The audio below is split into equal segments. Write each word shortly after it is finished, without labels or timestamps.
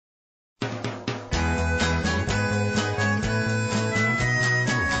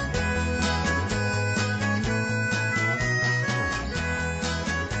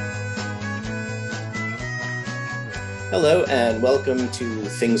Hello, and welcome to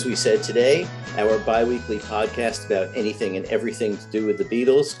Things We Said Today, our bi-weekly podcast about anything and everything to do with the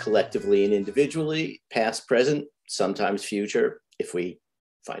Beatles, collectively and individually, past, present, sometimes future, if we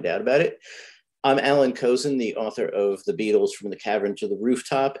find out about it. I'm Allan, the author of The Beatles from the Cavern to the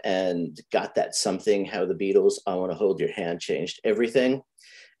Rooftop, and Got That Something, How the Beatles, I Want to Hold Your Hand Changed Everything,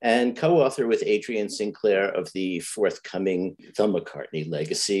 and co-author with Adrian Sinclair of the forthcoming The McCartney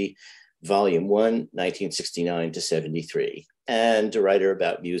Legacy, Volume 1, 1969 to 73, and a writer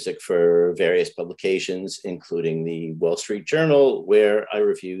about music for various publications, including the Wall Street Journal, where I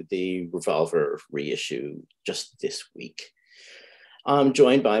reviewed the Revolver reissue just this week. I'm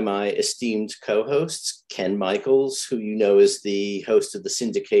joined by my esteemed co-hosts, Ken Michaels, who you know is the host of the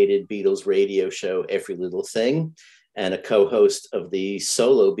syndicated Beatles radio show Every Little Thing, and a co-host of the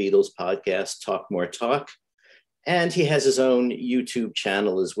solo Beatles podcast, Talk More Talk. And he has his own YouTube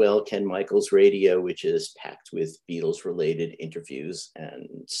channel as well, Ken Michaels Radio, which is packed with Beatles-related interviews and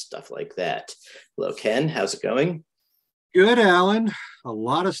stuff like that. Hello, Ken. How's it going? Good, Alan. A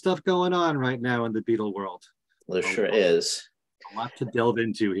lot of stuff going on right now in the Beatle world. Well, there sure is. A lot to delve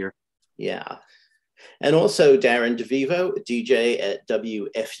into here. Yeah. And also Darren DeVivo, DJ at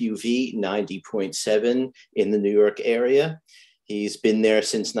WFUV 90.7 in the New York area. He's been there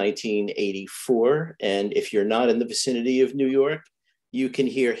since 1984. And if you're not in the vicinity of New York, you can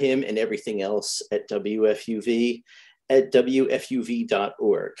hear him and everything else at WFUV at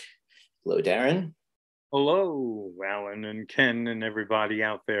WFUV.org. Hello, Darren. Hello, Allan and Ken and everybody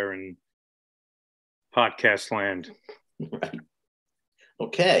out there in podcast land. Right.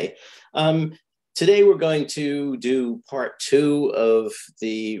 Okay. Today we're going to do part 2 of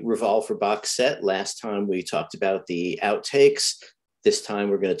the Revolver box set. Last time we talked about the outtakes. This time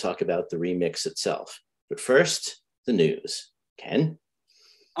we're going to talk about the remix itself. But first, the news. Ken?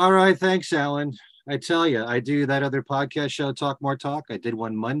 All right, thanks, Alan. I tell you, I do that other podcast show, Talk More Talk. I did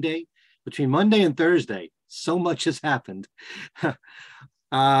one Monday. Between Monday and Thursday, so much has happened.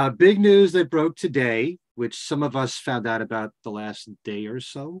 Big news that broke today, which some of us found out about the last day or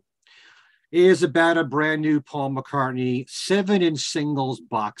so, is about a brand new Paul McCartney 7-inch singles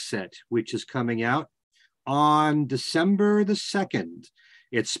box set, which is coming out on December the 2nd.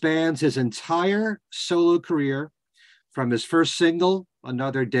 It spans his entire solo career, from his first single,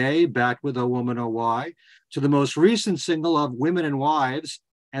 Another Day, Back with a Woman or Why, to the most recent single of Women and Wives,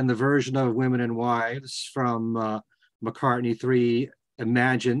 and the version of Women and Wives from McCartney 3,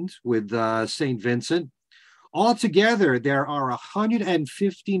 Imagined, with St. Vincent. Altogether, there are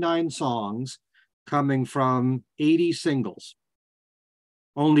 159 songs coming from 80 singles.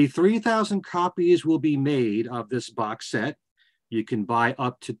 Only 3,000 copies will be made of this box set. You can buy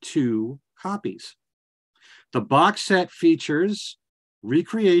up to 2 copies. The box set features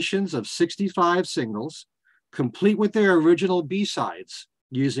recreations of 65 singles, complete with their original B-sides,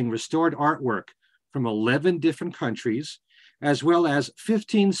 using restored artwork from 11 different countries, as well as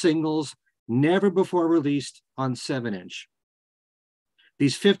 15 singles never before released on 7-inch.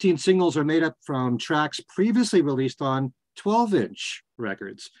 These 15 singles are made up from tracks previously released on 12-inch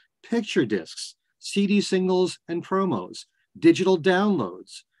records, picture discs, CD singles and promos, digital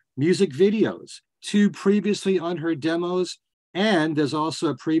downloads, music videos, 2 previously unheard demos, and there's also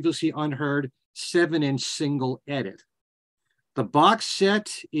a previously unheard 7-inch single edit. The box set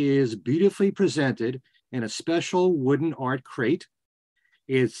is beautifully presented in a special wooden art crate.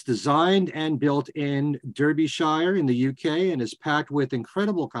 It's designed and built in Derbyshire in the UK and is packed with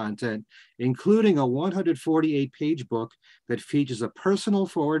incredible content, including a 148-page book that features a personal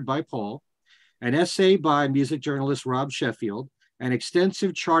foreword by Paul, an essay by music journalist Rob Sheffield, and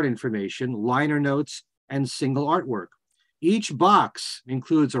extensive chart information, liner notes, and single artwork. Each box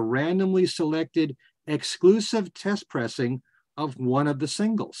includes a randomly selected exclusive test pressing of one of the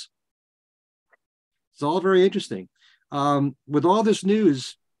singles. It's all very interesting. With all this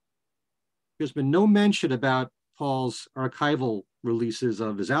news, there's been no mention about Paul's archival releases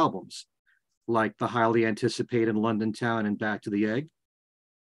of his albums, like the highly anticipated London Town and Back to the Egg.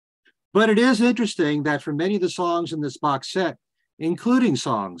 But it is interesting that for many of the songs in this box set, including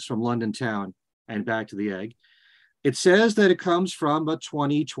songs from London Town and Back to the Egg, it says that it comes from a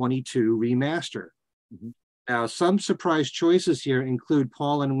 2022 remaster. Mm-hmm. Now, some surprise choices here include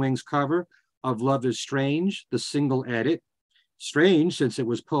Paul and Wing's cover of Love is Strange, the single edit. Strange, since it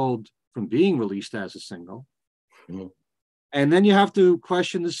was pulled from being released as a single. Mm-hmm. And then you have to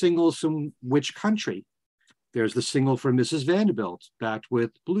question the singles from which country. There's the single for Mrs. Vanderbilt, backed with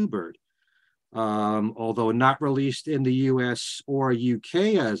Bluebird. Although not released in the US or UK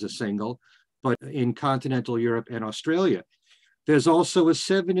as a single, but in continental Europe and Australia. There's also a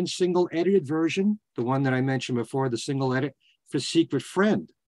 7-inch single edited version, the one that I mentioned before, the single edit for Secret Friend.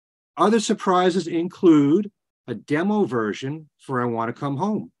 Other surprises include a demo version for I Want to Come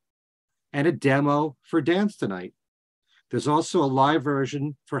Home and a demo for Dance Tonight. There's also a live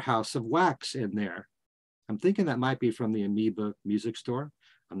version for House of Wax in there. I'm thinking that might be from the Amoeba Music Store.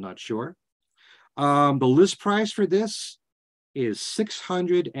 I'm not sure. The list price for this is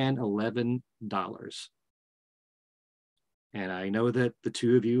 $611. And I know that the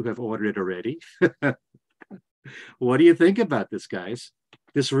two of you have ordered it already. What do you think about this, guys?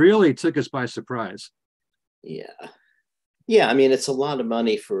 This really took us by surprise. Yeah. Yeah, I mean, it's a lot of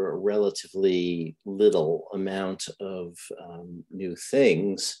money for a relatively little amount of new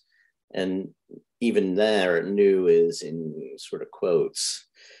things. And even there, new is in sort of quotes.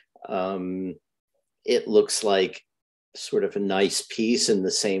 It looks like sort of a nice piece in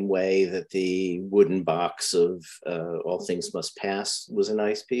the same way that the wooden box of All Things Must Pass was a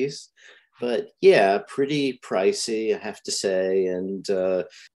nice piece. But yeah, pretty pricey, I have to say. And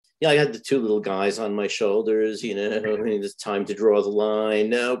yeah, I had the two little guys on my shoulders, you know, I mean, it's time to draw the line.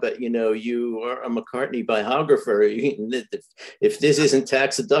 No, but you know, you are a McCartney biographer. If this isn't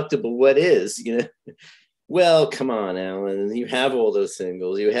tax deductible, what is, you know? Well, come on, Allan, you have all those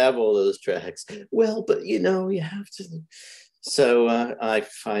singles, you have all those tracks. Well, but you know, you have to. So I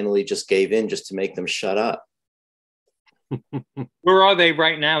finally just gave in just to make them shut up. Where are they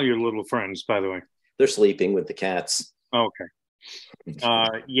right now, your little friends, by the way? They're sleeping with the cats. Okay.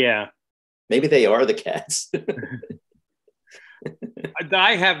 Yeah. Maybe they are the cats.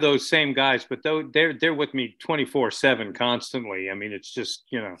 I have those same guys, but they're with me 24/7 constantly. I mean, it's just,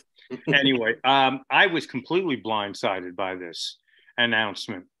 you know. Anyway, I was completely blindsided by this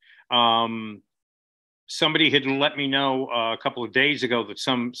announcement. Somebody had let me know a couple of days ago that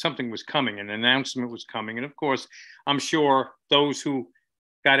something was coming, an announcement was coming, and of course, I'm sure those who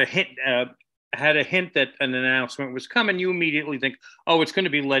got a hint had a hint that an announcement was coming. You immediately think, oh, it's going to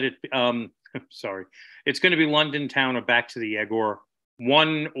be sorry, it's going to be London Town or Back to the Egg, or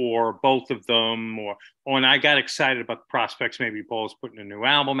one or both of them, and I got excited about the prospects. Maybe Paul's putting a new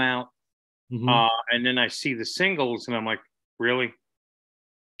album out. Mm-hmm. And then I see the singles and I'm like, really?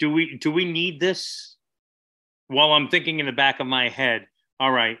 Do we need this? Well, I'm thinking in the back of my head,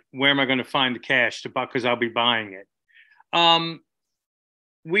 all right, where am I going to find the cash to buy? Because I'll be buying it.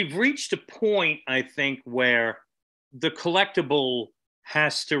 We've reached a point, I think, where the collectible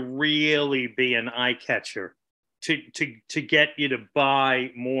has to really be an eye catcher to get you to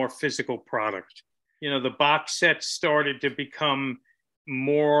buy more physical product. You know, the box sets started to become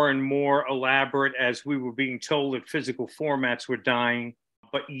more and more elaborate as we were being told that physical formats were dying.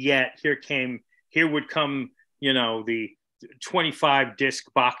 But yet here would come, you know, the 25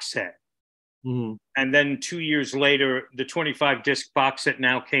 disc box set. Mm-hmm. And then 2 years later, the 25 disc box set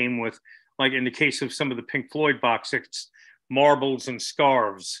now came with, like in the case of some of the Pink Floyd box sets, marbles and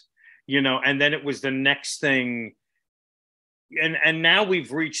scarves, you know, and then it was the next thing. And now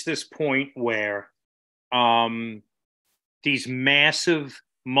we've reached this point where these massive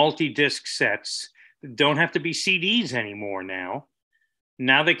multi-disc sets don't have to be CDs anymore now.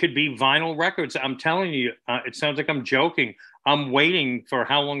 Now they could be vinyl records. I'm telling you, it sounds like I'm joking. I'm waiting for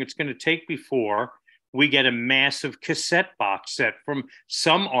how long it's going to take before we get a massive cassette box set from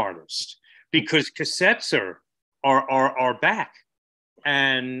some artist, because cassettes are back.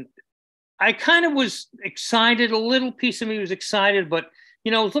 And I kind of was excited. A little piece of me was excited, but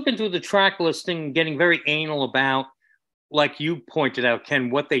you know, I was looking through the track listing, getting very anal about, like you pointed out,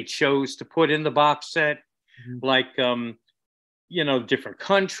 Ken, what they chose to put in the box set, Mm-hmm. like you know, different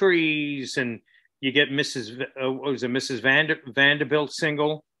countries, and you get Mrs. Vanderbilt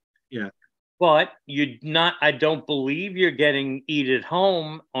single. Yeah. But I don't believe you're getting Eat at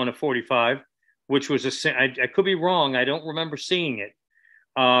Home on a 45, which was I could be wrong. I don't remember seeing it.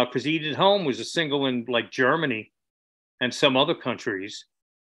 Because Eat at Home was a single in like Germany and some other countries.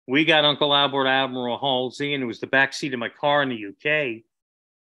 We got Uncle Albert Admiral Halsey, and it was the backseat of my car in the UK.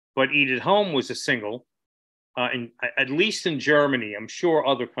 But Eat at Home was a single, at least in Germany. I'm sure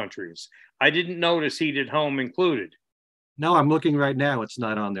other countries. I didn't notice Eat at Home included. No, I'm looking right now. It's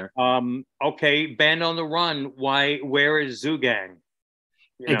not on there. Okay, Band on the Run. Where is Zugang?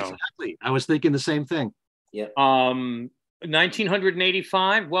 You know. Exactly. I was thinking the same thing. Yeah.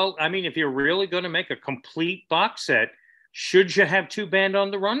 1985. Well, I mean, if you're really going to make a complete box set, should you have two Band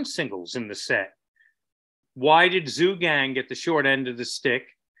on the Run singles in the set? Why did Zugang get the short end of the stick?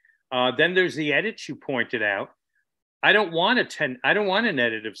 Then there's the edits you pointed out. I don't want an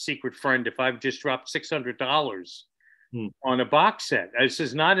edit of Secret Friend if I've just dropped $600 on a box set. This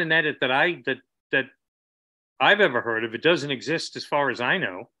is not an edit that I've ever heard of. It doesn't exist as far as I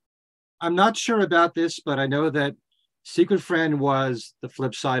know. I'm not sure about this, but I know that Secret Friend was the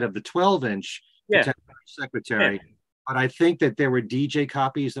flip side of the 12-inch Yeah. Secretary. Yeah. But I think that there were DJ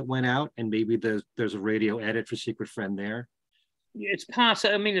copies that went out, and maybe there's a radio edit for Secret Friend there. It's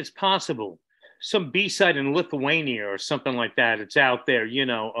possible. I mean, it's possible. Some B-side in Lithuania or something like that. It's out there, you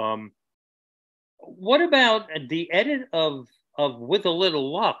know. What about the edit of With a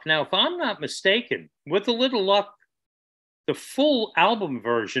Little Luck? Now, if I'm not mistaken, With a Little Luck, the full album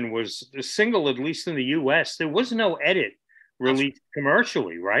version was the single, at least in the US. There was no edit released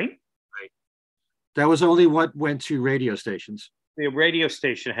commercially, right? Right. That was only what went to radio stations. The radio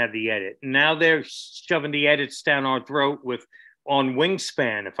station had the edit. Now they're shoving the edits down our throat with on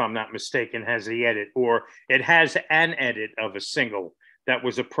Wingspan, if I'm not mistaken, has the edit, or it has an edit of a single that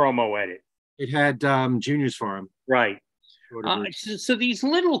was a promo edit. It had Junior's Farm. Right. So these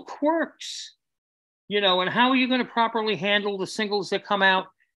little quirks, you know, and how are you going to properly handle the singles that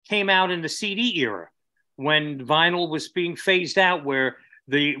came out in the CD era when vinyl was being phased out, where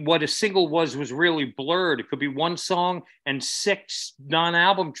what a single was really blurred. It could be one song and 6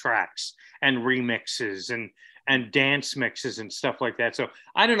 non-album tracks and remixes and dance mixes and stuff like that. So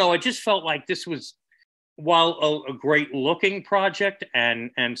I don't know. I just felt like this was, while a great looking project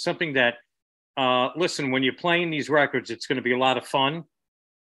and something that, listen, when you're playing these records, it's going to be a lot of fun,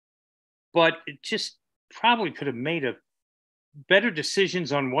 but it just probably could have made better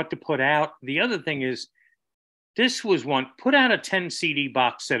decisions on what to put out. The other thing is, this was put out a 10 CD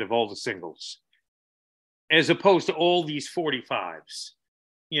box set of all the singles, as opposed to all these 45s.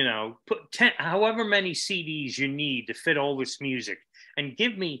 You know, put 10, however many CDs you need to fit all this music, and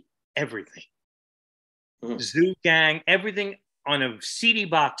give me everything. Zoo Gang, everything on a CD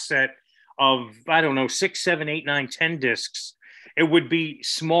box set of, I don't know, 6, 7, 8, 9, 10 discs. It would be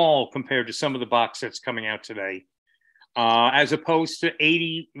small compared to some of the box sets coming out today, as opposed to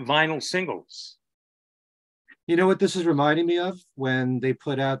 80 vinyl singles. You know what this is reminding me of? When they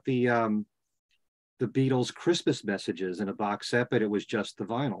put out the Beatles Christmas messages in a box set, but it was just the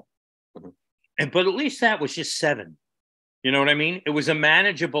vinyl. But at least that was just 7. You know what I mean? It was a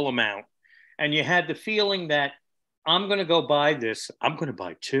manageable amount. And you had the feeling that I'm going to go buy this. I'm going to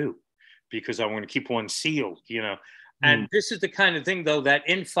buy 2 because I want to keep one sealed, you know. And this is the kind of thing, though, that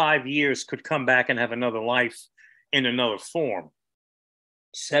in 5 years could come back and have another life in another form.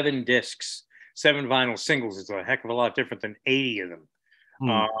 7 discs, 7 vinyl singles is a heck of a lot different than 80 of them.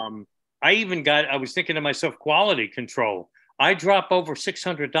 I was thinking to myself, quality control. I drop over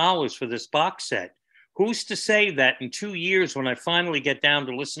 $600 for this box set. Who's to say that in 2 years, when I finally get down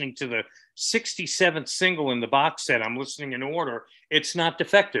to listening to the 67th single in the box set, I'm listening in order, it's not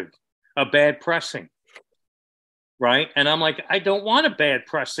defective, a bad pressing, right? And I'm like, I don't want a bad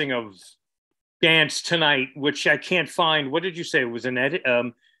pressing of Dance Tonight, which I can't find. What did you say? It was an edit,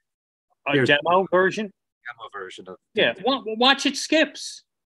 a demo version? Demo version of. Yeah, well, watch it skips.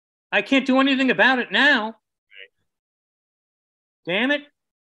 I can't do anything about it now. Damn it.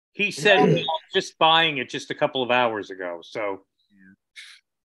 He said, well, just buying it just a couple of hours ago. So,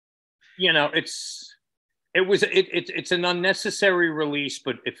 you know, it's an unnecessary release,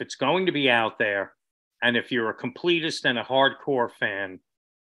 but if it's going to be out there, and if you're a completist and a hardcore fan,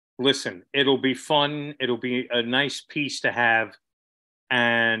 listen, it'll be fun. It'll be a nice piece to have.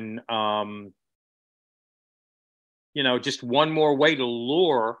 And, you know, just one more way to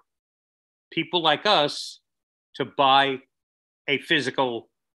lure people like us to buy a physical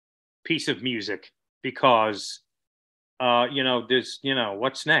piece of music, because you know, there's, you know,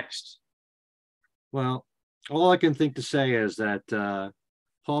 what's next? Well, all I can think to say is that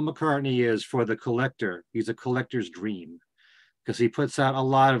Paul McCartney is, for the collector, he's a collector's dream, because he puts out a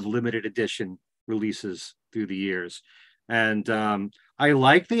lot of limited edition releases through the years. And I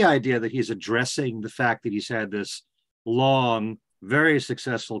like the idea that he's addressing the fact that he's had this long, very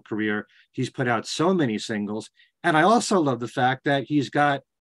successful career. He's put out so many singles. And I also love the fact that he's got,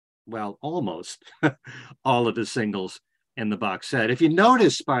 well, almost all of his singles in the box set. If you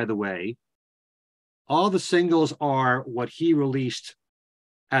notice, by the way, all the singles are what he released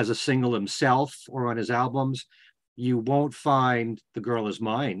as a single himself or on his albums. You won't find The Girl Is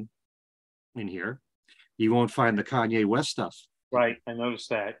Mine in here. You won't find the Kanye West stuff. Right, I noticed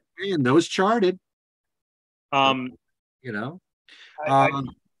that. And those charted. You know.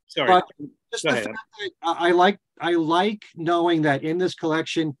 Sorry. But just the fact that I like knowing that in this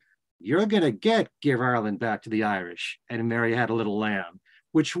collection, you're going to get Give Ireland Back to the Irish and Mary Had a Little Lamb,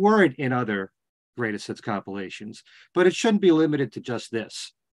 which weren't in other greatest hits compilations. But it shouldn't be limited to just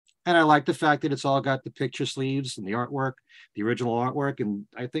this. And I like the fact that it's all got the picture sleeves and the artwork, the original artwork, and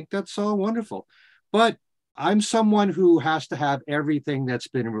I think that's so wonderful. But I'm someone who has to have everything that's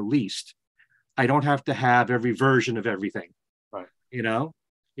been released. I don't have to have every version of everything. Right. You know,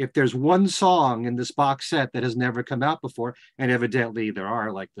 if there's one song in this box set that has never come out before, and evidently there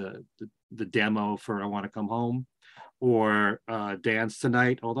are, like the demo for I Want to Come Home or Dance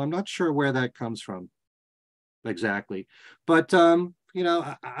Tonight, although I'm not sure where that comes from exactly. But, you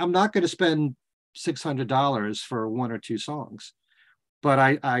know, I'm not going to spend $600 for one or two songs. But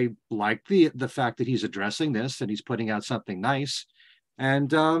I like the fact that he's addressing this and he's putting out something nice.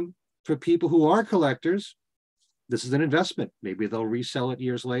 And for people who are collectors, this is an investment. Maybe they'll resell it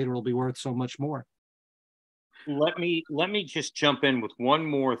years later. It'll be worth so much more. Let me just jump in with one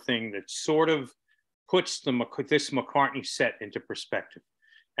more thing that sort of puts this McCartney set into perspective,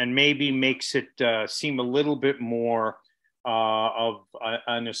 and maybe makes it seem a little bit more of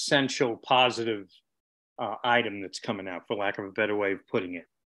an essential positive item that's coming out, for lack of a better way of putting it.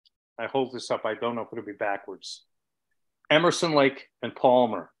 I hold this up. I don't know if it'll be backwards. Emerson, Lake and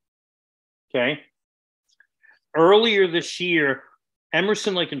Palmer. Okay. Earlier this year,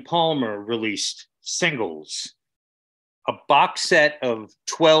 Emerson, Lake and Palmer released singles, a box set of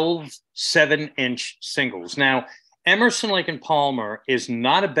 12 7-inch singles. Now, Emerson, Lake and Palmer is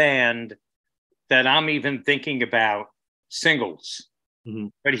not a band that I'm even thinking about singles. Mm-hmm.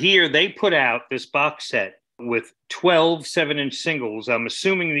 But here they put out this box set with 12 7-inch singles. I'm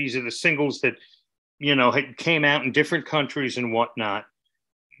assuming these are the singles that, you know, came out in different countries and whatnot.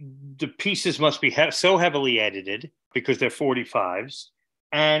 The pieces must be so heavily edited because they're 45s.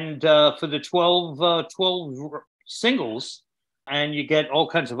 And for the 12 singles, and you get all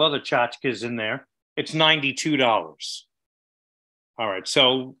kinds of other tchotchkes in there, it's $92. All right,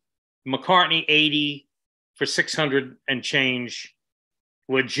 so McCartney 80 for 600 and change,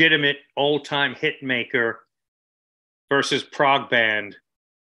 legitimate all-time hit maker versus prog band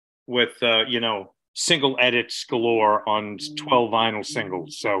with, you know, single edits galore on 12 vinyl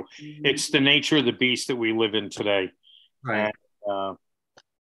singles. So it's the nature of the beast that we live in today. Right. And,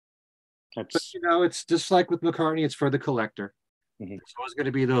 but, you know, it's just like with McCartney, it's for the collector. Mm-hmm. There's always going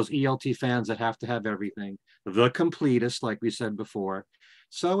to be those ELT fans that have to have everything, the completist, like we said before.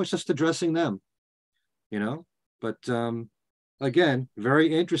 So it's just addressing them, you know. But again,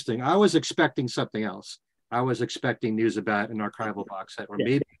 very interesting. I was expecting something else. I was expecting news about an archival box set, or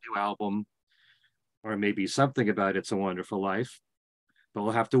maybe a new album, or maybe something about It's a Wonderful Life. But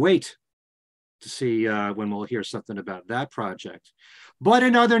we'll have to wait to see when we'll hear something about that project. But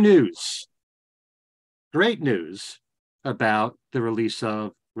in other news, great news about the release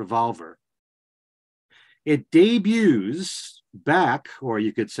of Revolver. It debuts back, or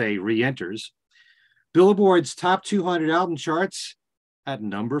you could say re-enters, Billboard's top 200 album charts at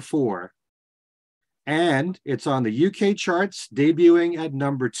number 4. And it's on the UK charts, debuting at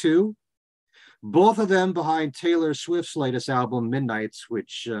number 2. Both of them behind Taylor Swift's latest album, Midnights,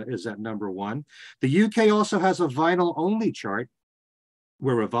 which is at number 1. The UK also has a vinyl-only chart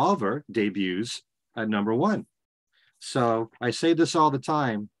where Revolver debuts at number 1. So I say this all the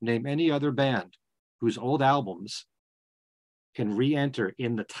time, name any other band whose old albums can re-enter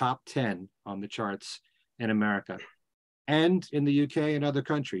in the top 10 on the charts in America and in the UK and other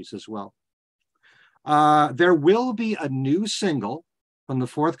countries as well. There will be a new single from the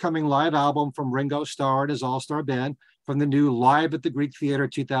forthcoming live album from Ringo Starr and his all-star band from the new Live at the Greek Theater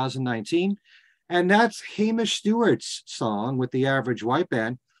 2019. And that's Hamish Stewart's song with the Average White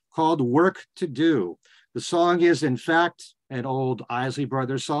Band called Work to Do. The song is, in fact, an old Isley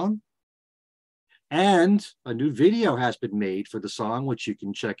Brothers song. And a new video has been made for the song, which you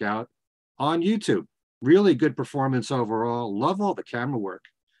can check out on YouTube. Really good performance overall. Love all the camera work.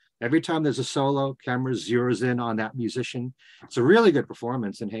 Every time there's a solo, camera zeroes in on that musician. It's a really good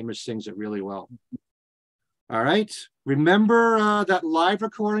performance, and Hamish sings it really well. All right. Remember that live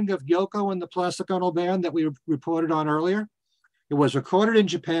recording of Yoko and the Plastic Ono Band that we reported on earlier? It was recorded in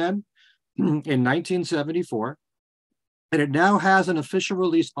Japan in 1974, and it now has an official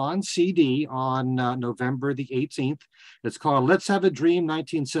release on CD on November the 18th. It's called Let's Have a Dream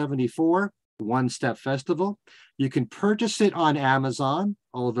 1974, One Step Festival. You can purchase it on Amazon,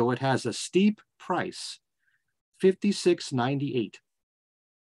 although it has a steep price, $56.98.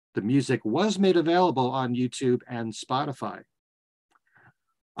 The music was made available on YouTube and Spotify.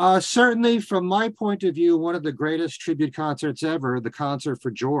 Certainly, from my point of view, one of the greatest tribute concerts ever, the Concert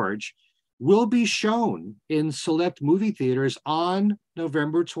for George, will be shown in select movie theaters on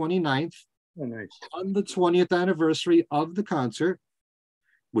November 29th, on the 20th anniversary of the concert,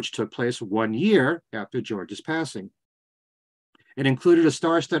 which took place 1 year after George's passing. It included a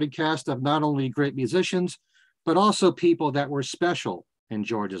star-studded cast of not only great musicians, but also people that were special in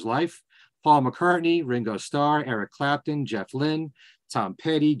George's life. Paul McCartney, Ringo Starr, Eric Clapton, Jeff Lynne, Tom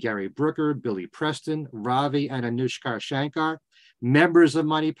Petty, Gary Brooker, Billy Preston, Ravi and Anushka Shankar, members of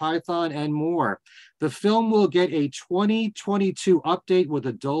Monty Python, and more. The film will get a 2022 update with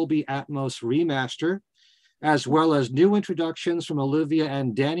a Dolby Atmos remaster, as well as new introductions from Olivia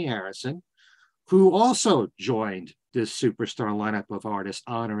and Danny Harrison, who also joined this superstar lineup of artists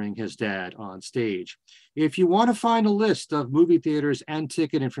honoring his dad on stage. If you want to find a list of movie theaters and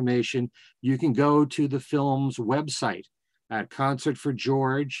ticket information, you can go to the film's website at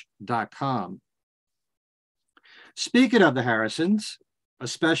concertforgeorge.com. Speaking of the Harrisons, a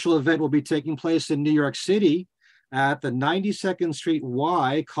special event will be taking place in New York City at the 92nd Street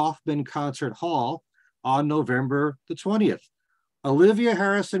Y Kaufman Concert Hall on November the 20th. Olivia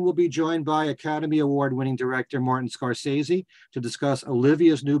Harrison will be joined by Academy Award-winning director Martin Scorsese to discuss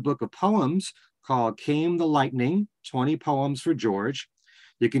Olivia's new book of poems called Came the Lightning, 20 Poems for George.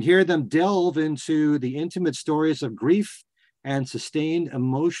 You can hear them delve into the intimate stories of grief and sustained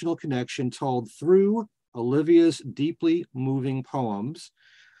emotional connection told through Olivia's deeply moving poems.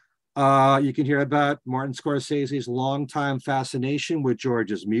 You can hear about Martin Scorsese's longtime fascination with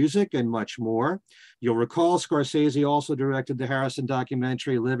George's music and much more. You'll recall Scorsese also directed the Harrison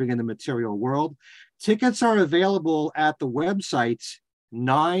documentary, Living in the Material World. Tickets are available at the website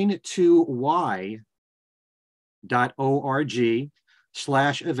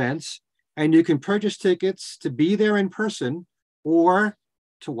 92y.org/events, and you can purchase tickets to be there in person or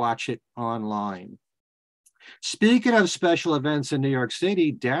to watch it online. Speaking of special events in New York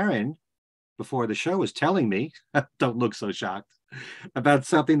City, Darren, before the show, was telling me, don't look so shocked, about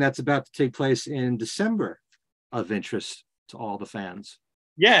something that's about to take place in December of interest to all the fans.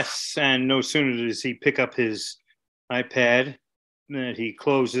 Yes, and no sooner does he pick up his iPad than he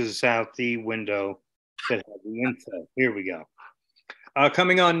closes out the window that had the info. Here we go.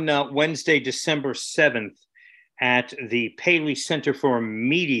 Coming on Wednesday, December 7th at the Paley Center for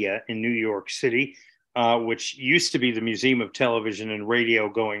Media in New York City, which used to be the Museum of Television and Radio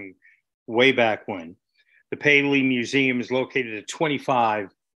going way back when. The Paley Museum is located at 25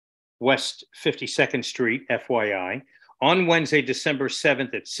 West 52nd Street, FYI, on Wednesday, December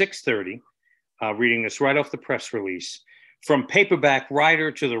 7th at 6:30, reading this right off the press release, from paperback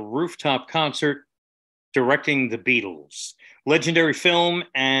writer to the rooftop concert, directing the Beatles. Legendary film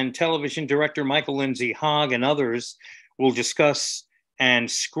and television director Michael Lindsay Hogg and others will discuss and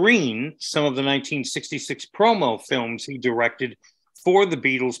screen some of the 1966 promo films he directed for the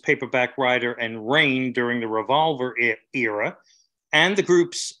Beatles' paperback writer and reign during the Revolver era, and the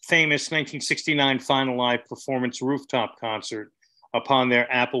group's famous 1969 final live performance rooftop concert upon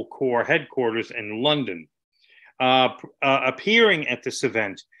their Apple Corps headquarters in London. Appearing at this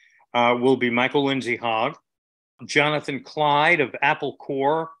event will be Michael Lindsay Hogg, Jonathan Clyde of Apple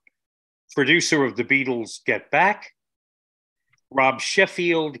Corps, producer of the Beatles' Get Back, Rob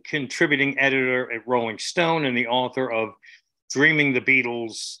Sheffield, contributing editor at Rolling Stone and the author of Dreaming the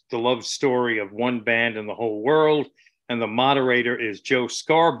Beatles, The Love Story of One Band in the Whole World. And the moderator is Joe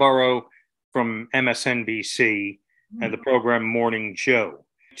Scarborough from MSNBC and the program Morning Joe.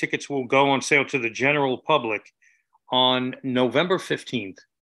 Tickets will go on sale to the general public on November 15th,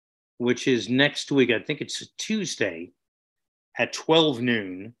 which is next week. I think it's a Tuesday at 12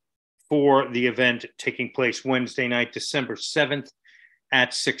 noon. For the event taking place Wednesday night, December 7th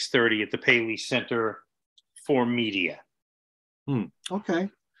at 6:30 at the Paley Center for Media. Okay,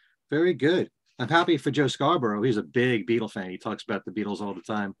 very good. I'm happy for Joe Scarborough. He's a big Beatle fan. He talks about the Beatles all the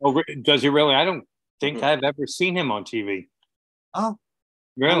time. Oh, does he really? I don't think I've ever seen him on TV. Oh,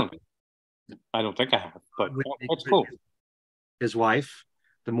 really? I don't think I have, but that's cool. His wife,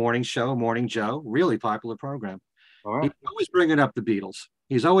 the morning show, Morning Joe, really popular program. All right. He's always bringing up the Beatles.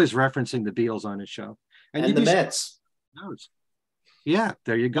 He's always referencing the Beatles on his show. And the Mets. Yeah,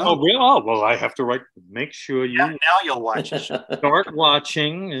 there you go. Oh, really? Oh, well, I have to make sure you... Yeah, now you'll watch it. Start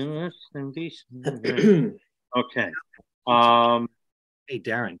watching. Okay. Hey,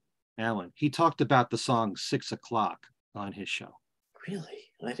 Darren, Allan, he talked about the song 6 O'Clock on his show.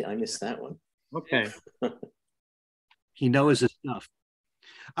 Really? I missed that one. Okay. He knows his stuff.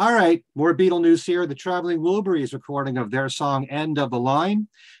 All right, more Beatle news here. The Traveling Wilburys recording of their song End of the Line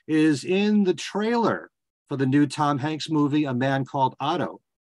is in the trailer for the new Tom Hanks movie, A Man Called Otto.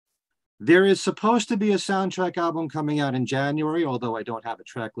 There is supposed to be a soundtrack album coming out in January, although I don't have a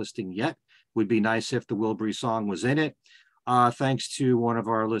track listing yet. Would be nice if the Wilbury song was in it. Thanks to one of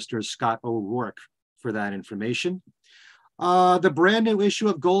our listeners, Scott O'Rourke, for that information. The brand new issue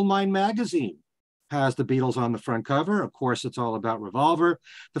of Goldmine magazine has the Beatles on the front cover. Of course, it's all about Revolver.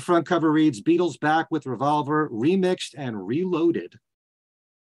 The front cover reads, Beatles back with Revolver, remixed and reloaded.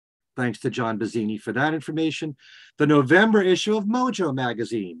 Thanks to John Bazzini for that information. The November issue of Mojo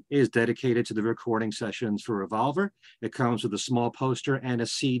magazine is dedicated to the recording sessions for Revolver. It comes with a small poster and a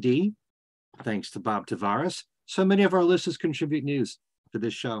CD, thanks to Bob Tavares. So many of our listeners contribute news to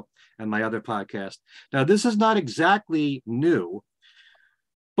this show and my other podcast. Now, this is not exactly new,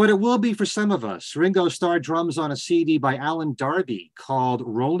 but it will be for some of us. Ringo Starr drums on a CD by Allan Darby called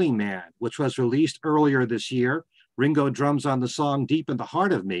Rolling Man, which was released earlier this year. Ringo drums on the song Deep in the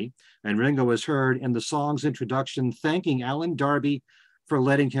Heart of Me, and Ringo is heard in the song's introduction thanking Allan Darby for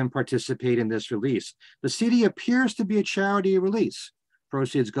letting him participate in this release. The CD appears to be a charity release.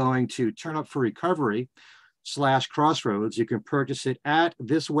 Proceeds going to Turn Up for Recovery /Crossroads. You can purchase it at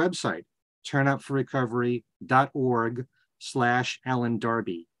this website, turnupforrecovery.org/Allan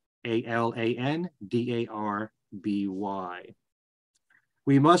Darby, ALANDARBY.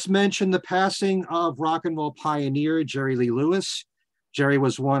 We must mention the passing of rock and roll pioneer Jerry Lee Lewis. Jerry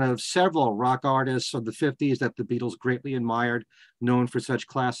was one of several rock artists of the 50s that the Beatles greatly admired, known for such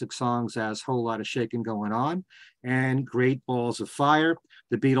classic songs as Whole Lotta Shakin' Going On and Great Balls of Fire.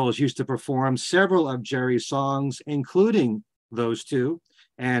 The Beatles used to perform several of Jerry's songs, including those two,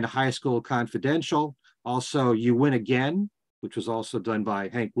 and High School Confidential, also You Win Again, which was also done by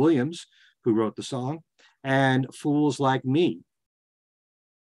Hank Williams, who wrote the song, and Fools Like Me.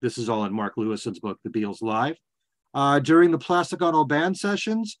 This is all in Mark Lewison's book, The Beatles Live. During the Plastic Ono Band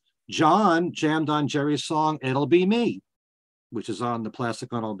sessions, John jammed on Jerry's song, It'll Be Me, which is on the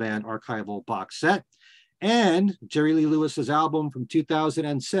Plastic Ono Band archival box set, and Jerry Lee Lewis's album from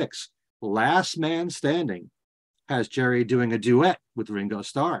 2006, Last Man Standing, has Jerry doing a duet with Ringo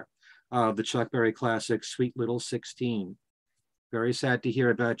Starr of the Chuck Berry classic, Sweet Little 16. Very sad to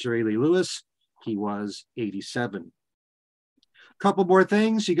hear about Jerry Lee Lewis. He was 87. Couple more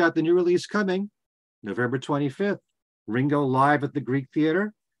things. You got the new release coming November 25th. Ringo live at the Greek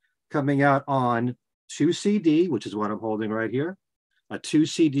Theater, coming out on 2 CD, which is what I'm holding right here, a 2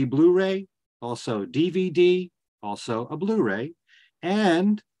 CD Blu-ray, also DVD, also a Blu-ray,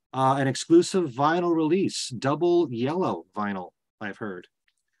 and an exclusive vinyl release, double yellow vinyl, I've heard,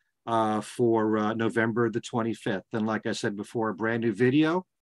 for November the 25th. And like I said before, a brand new video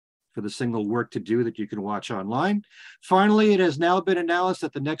for the single Work to Do that you can watch online. Finally, it has now been announced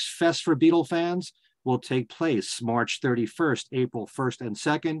that the next Fest for Beatle fans will take place March 31st, April 1st and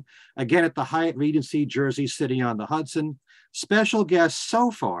 2nd, again at the Hyatt Regency, Jersey City on the Hudson. Special guests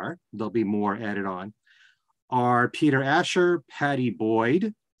so far, there'll be more added on, are Peter Asher, Patty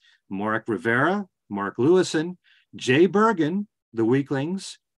Boyd, Mark Rivera, Mark Lewison, Jay Bergen, The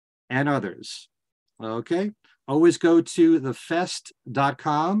Weaklings, and others. Okay, always go to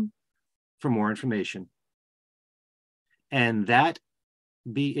thefest.com for more information. And that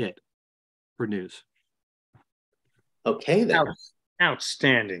be it for news. Okay, then.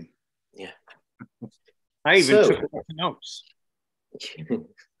 Outstanding. Yeah. I even took notes.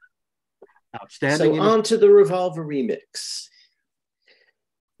 Outstanding. So on to the Revolver remix.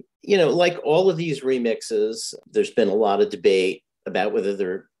 You know, like all of these remixes, there's been a lot of debate about whether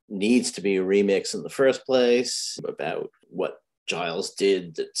there needs to be a remix in the first place, about what Giles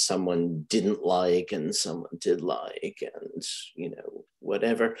did that someone didn't like and someone did like, and, you know,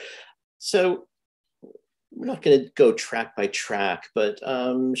 whatever. So we're not going to go track by track, but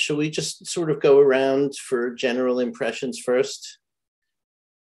shall we just sort of go around for general impressions first?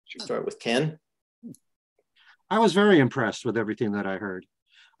 Should we start with Ken? I was very impressed with everything that I heard.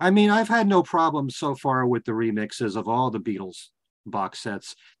 I mean, I've had no problems so far with the remixes of all the Beatles box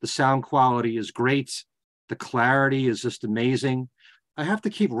sets. The sound quality is great. The clarity is just amazing. I have to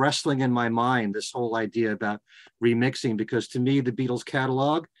keep wrestling in my mind this whole idea about remixing, because to me, the Beatles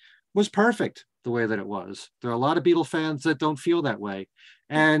catalog was perfect the way that it was. There are a lot of Beatle fans that don't feel that way.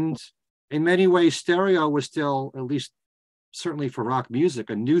 And in many ways, stereo was still, at least certainly for rock music,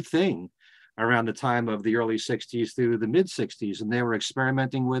 a new thing around the time of the early 60s through the mid 60s. And they were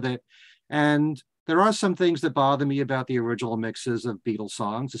experimenting with it. And there are some things that bother me about the original mixes of Beatles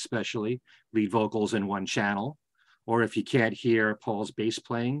songs, especially lead vocals in one channel, or if you can't hear Paul's bass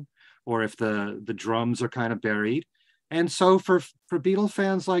playing, or if the drums are kind of buried. And so for Beatle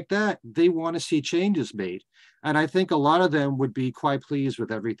fans like that, they want to see changes made. And I think a lot of them would be quite pleased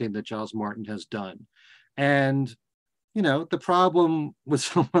with everything that Giles Martin has done. And, you know, the problem with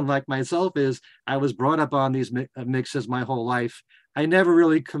someone like myself is I was brought up on these mixes my whole life. I never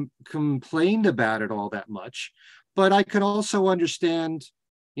really complained about it all that much, but I could also understand,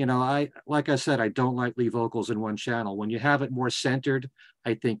 you know, like I said, I don't like lead vocals in one channel. When you have it more centered,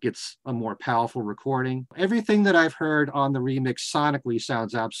 I think it's a more powerful recording. Everything that I've heard on the remix sonically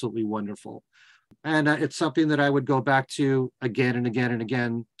sounds absolutely wonderful. And it's something that I would go back to again and again and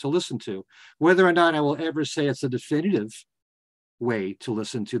again to listen to. Whether or not I will ever say it's a definitive way to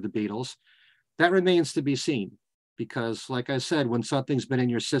listen to the Beatles, that remains to be seen. Because like I said, when something's been in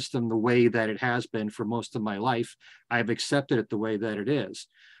your system the way that it has been for most of my life, I've accepted it the way that it is.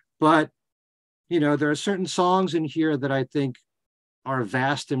 But, you know, there are certain songs in here that I think are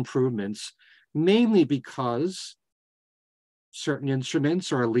vast improvements, mainly because certain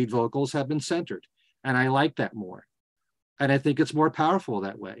instruments or lead vocals have been centered. And I like that more. And I think it's more powerful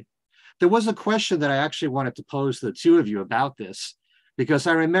that way. There was a question that I actually wanted to pose to the two of you about this, because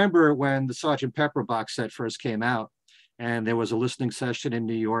I remember when the Sgt. Pepper box set first came out, and there was a listening session in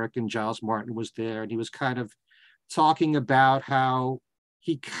New York, and Giles Martin was there, and he was kind of talking about how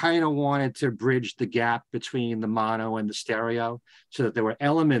he kind of wanted to bridge the gap between the mono and the stereo, so that there were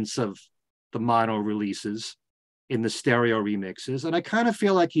elements of the mono releases in the stereo remixes. And I kind of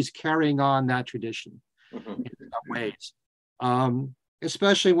feel like he's carrying on that tradition in some ways,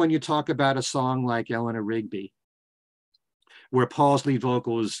 especially when you talk about a song like Eleanor Rigby, where Paul's lead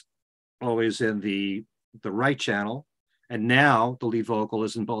vocal is always in the right channel, and now the lead vocal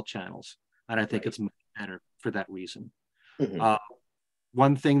is in both channels. And I think it's much better for that reason.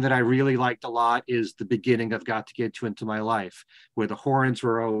 One thing that I really liked a lot is the beginning of Got to Get You Into My Life, where the horns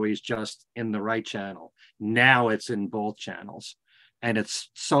were always just in the right channel. Now it's in both channels. And it's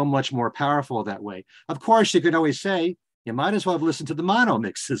so much more powerful that way. Of course, you could always say, you might as well have listened to the mono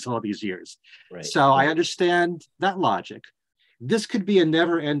mixes all these years. Right. So I understand that logic. This could be a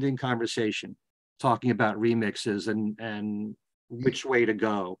never-ending conversation, talking about remixes and which way to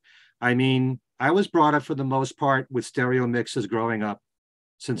go. I mean, I was brought up for the most part with stereo mixes growing up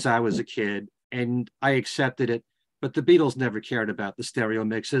since I was a kid, and I accepted it. But the Beatles never cared about the stereo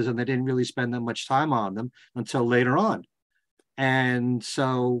mixes, and they didn't really spend that much time on them until later on. And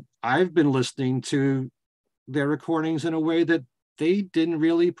so I've been listening to their recordings in a way that they didn't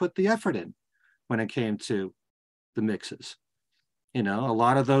really put the effort in when it came to the mixes. You know, a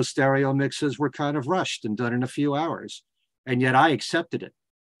lot of those stereo mixes were kind of rushed and done in a few hours, and yet I accepted it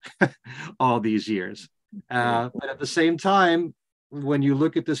all these years. But at the same time, when you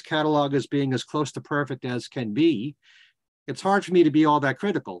look at this catalog as being as close to perfect as can be, it's hard for me to be all that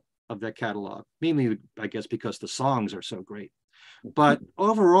critical of that catalog, mainly, I guess, because the songs are so great. But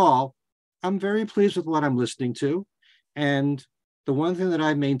overall, I'm very pleased with what I'm listening to. And the one thing that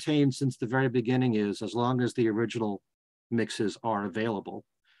I've maintained since the very beginning is, as long as the original mixes are available,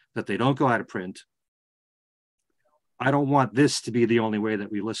 that they don't go out of print, I don't want this to be the only way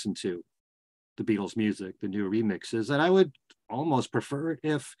that we listen to the Beatles music, the new remixes. And I would almost prefer it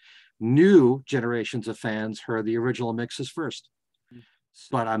if new generations of fans heard the original mixes first.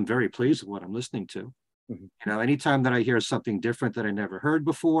 But I'm very pleased with what I'm listening to. You know, anytime that I hear something different that I never heard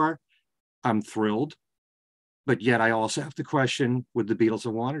before, I'm thrilled. But yet I also have to question, would the Beatles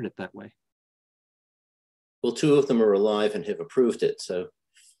have wanted it that way? Well, two of them are alive and have approved it, so.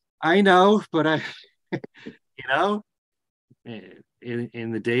 I know, but you know,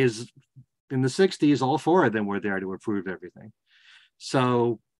 in the days, in the 60s, all four of them were there to approve everything.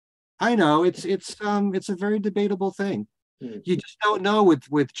 So I know it's a very debatable thing. You just don't know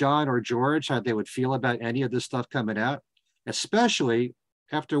with John or George how they would feel about any of this stuff coming out, especially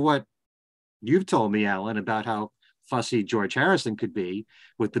after what you've told me, Allan, about how fussy George Harrison could be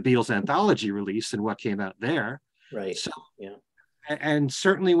with the Beatles anthology release and what came out there. Right. So, yeah. And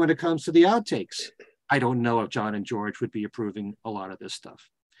certainly when it comes to the outtakes, I don't know if John and George would be approving a lot of this stuff.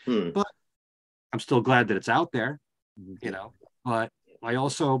 But I'm still glad that it's out there, you know, but I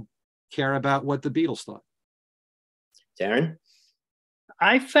also care about what the Beatles thought. Darren?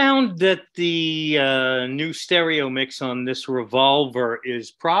 I found that the new stereo mix on this Revolver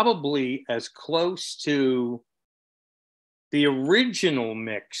is probably as close to the original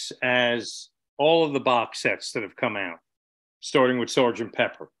mix as all of the box sets that have come out, starting with Sgt.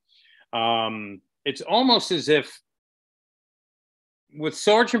 Pepper. It's almost as if with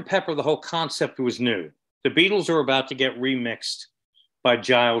Sgt. Pepper, the whole concept was new. The Beatles are about to get remixed by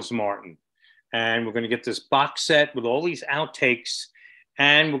Giles Martin. And we're going to get this box set with all these outtakes,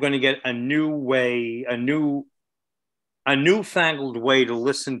 and we're going to get a new way, a newfangled way to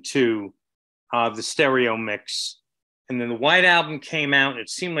listen to the stereo mix. And then the White Album came out. It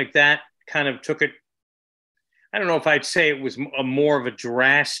seemed like that kind of took it. I don't know if I'd say it was more of a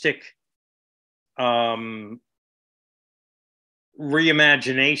drastic reimagination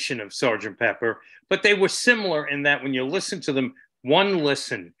of Sgt. Pepper, but they were similar in that when you listen to them, one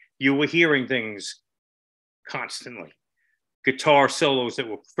listen, you were hearing things constantly. Guitar solos that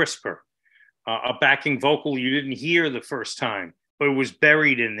were crisper, a backing vocal you didn't hear the first time, But it was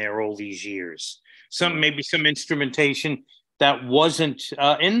buried in there all these years. Maybe some instrumentation that wasn't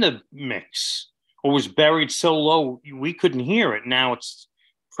in the mix or was buried so low we couldn't hear it. Now it's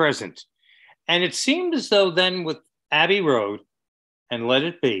present. And it seemed as though then with Abbey Road and Let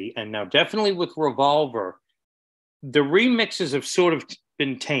It Be, and now definitely with Revolver, the remixes have sort of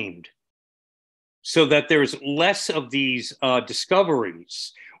been tamed so that there's less of these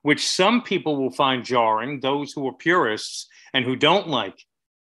discoveries, which some people will find jarring, those who are purists and who don't like,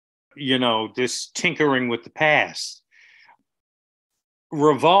 this tinkering with the past.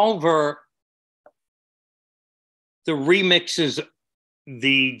 Revolver, the remixes,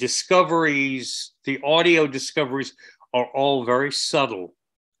 the discoveries, the audio discoveries are all very subtle,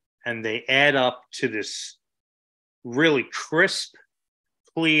 and they add up to this really crisp,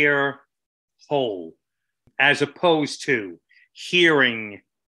 clear whole, as opposed to hearing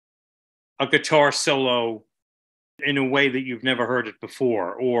a guitar solo in a way that you've never heard it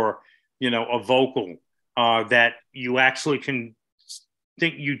before, or, a vocal that you actually can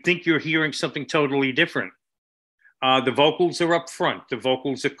think you're hearing something totally different. The vocals are up front. The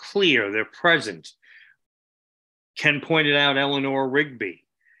vocals are clear. They're present. Ken pointed out Eleanor Rigby.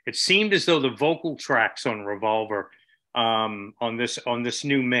 It seemed as though the vocal tracks on Revolver on this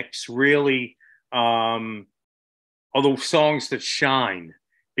new mix really are the songs that shine,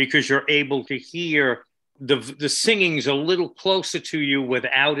 because you're able to hear the singing's a little closer to you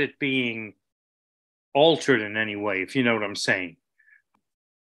without it being altered in any way, if you know what I'm saying.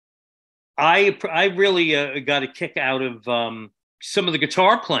 I really got a kick out of some of the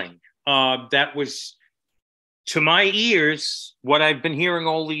guitar playing. That was, to my ears, what I've been hearing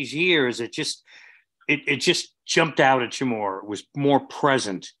all these years. It just jumped out at you more. It was more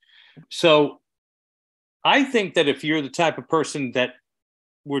present. So I think that if you're the type of person that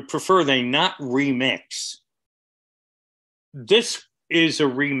would prefer they not remix, this is a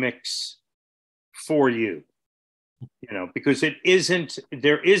remix for you. Because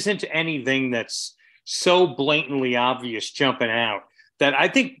there isn't anything that's so blatantly obvious jumping out that I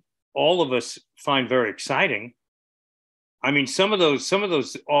think all of us find very exciting. I mean, some of those,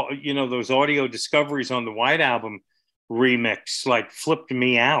 those audio discoveries on the White Album remix, like, flipped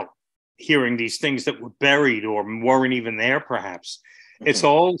me out, hearing these things that were buried or weren't even there, perhaps. Mm-hmm. It's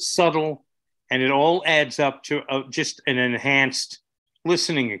all subtle, and it all adds up to just an enhanced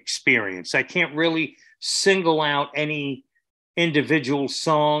listening experience. I can't really single out any individual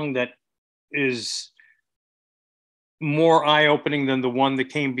song that is more eye-opening than the one that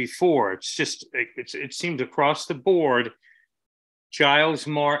came before. It's just, it seemed across the board. Giles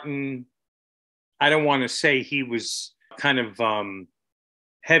Martin, I don't want to say he was kind of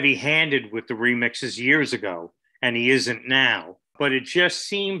heavy-handed with the remixes years ago, and he isn't now. But it just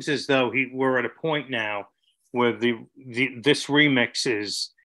seems as though we're at a point now where this remix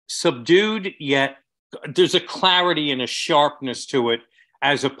is subdued, yet there's a clarity and a sharpness to it,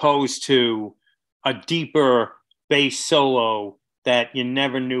 as opposed to a deeper bass solo that you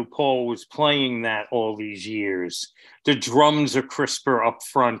never knew Paul was playing that all these years. The drums are crisper up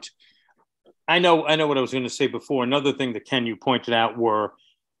front. I know what I was going to say before. Another thing that Ken, you pointed out, were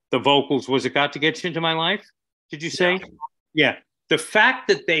the vocals. Was it Got to Get You Into My Life? Did you say? Yeah. The fact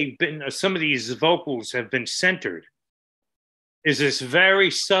that some of these vocals have been centered is this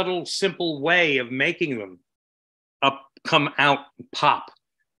very subtle, simple way of making them come out, pop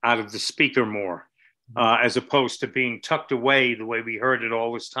out of the speaker more, as opposed to being tucked away the way we heard it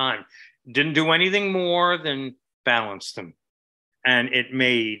all this time. Didn't do anything more than balance them. And it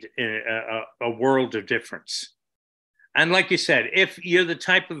made a world of difference. And like you said, if you're the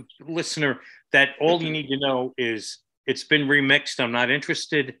type of listener that all you need to know is it's been remixed, I'm not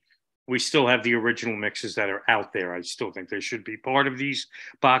interested, we still have the original mixes that are out there. I still think they should be part of these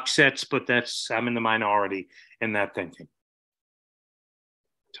box sets, but I'm in the minority in that thinking.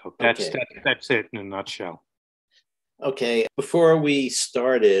 So that's it in a nutshell. Okay. Before we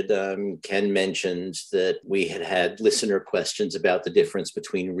started, Ken mentioned that we had listener questions about the difference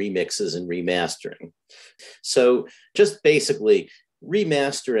between remixes and remastering. So just basically,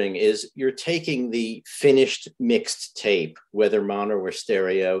 remastering is you're taking the finished mixed tape, whether mono or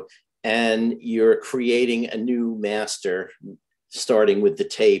stereo, and you're creating a new master, starting with the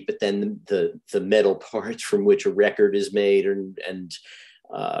tape, but then the metal parts from which a record is made, and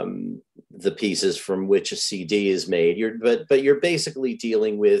the pieces from which a CD is made. But you're basically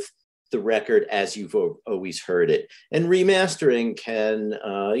dealing with the record as you've always heard it. And remastering can,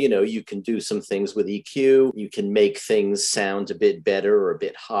 you can do some things with EQ. You can make things sound a bit better or a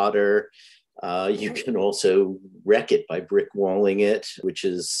bit hotter. You can also wreck it by brick walling it, which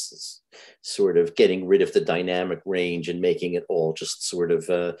is sort of getting rid of the dynamic range and making it all just sort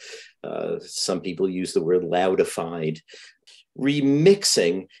of, some people use the word loudified.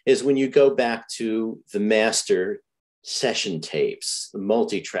 Remixing is when you go back to the master session tapes, the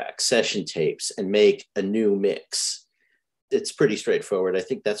multi-track session tapes, and make a new mix. It's pretty straightforward. I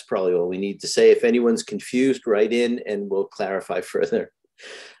think that's probably all we need to say. If anyone's confused, write in and we'll clarify further.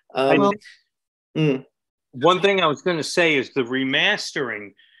 One thing I was going to say is the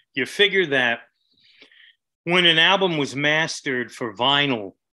remastering. You figure that when an album was mastered for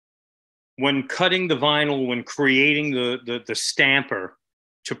vinyl, when cutting the vinyl, when creating the stamper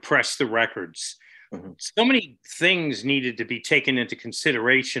to press the records, so many things needed to be taken into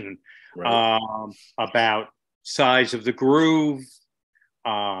consideration, right. About size of the groove,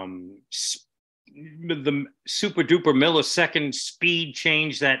 the super duper millisecond speed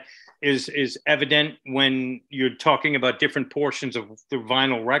change that is evident when you're talking about different portions of the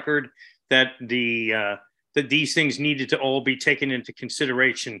vinyl record, that these things needed to all be taken into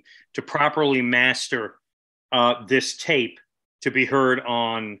consideration to properly master this tape to be heard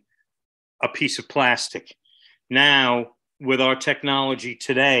on a piece of plastic. Now, with our technology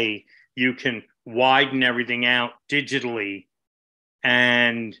today, you can widen everything out digitally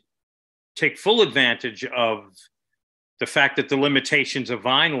and take full advantage of the fact that the limitations of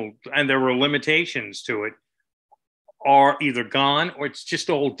vinyl, and there were limitations to it, are either gone or it's just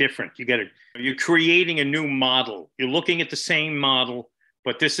all different. You're creating a new model. You're looking at the same model,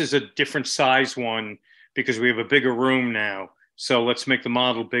 but this is a different size one because we have a bigger room now. So let's make the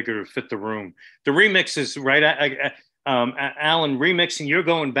model bigger to fit the room. The remix is right. Allan, remixing, you're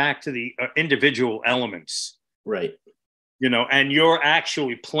going back to the individual elements. Right. And you're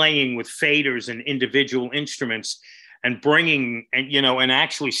actually playing with faders and individual instruments and bringing, and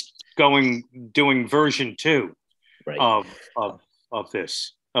actually doing version 2. Right. of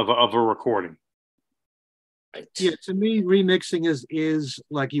a recording. Right. Yeah, to me, remixing is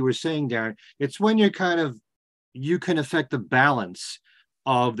like you were saying, Darren. It's when you can affect the balance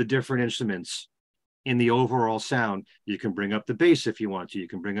of the different instruments in the overall sound. You can bring up the bass if you want to. You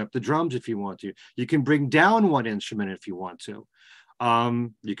can bring up the drums if you want to. You can bring down one instrument if you want to.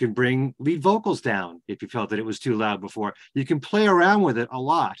 You can bring lead vocals down if you felt that it was too loud before. You can play around with it a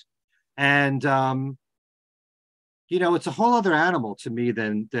lot, and it's a whole other animal to me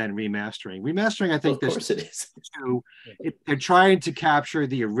than remastering. Remastering, I think, of course it is. They're trying to capture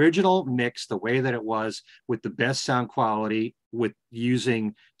the original mix the way that it was, with the best sound quality, with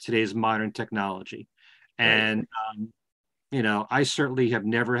using today's modern technology. And right. I certainly have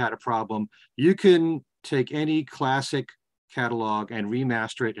never had a problem. You can take any classic catalog and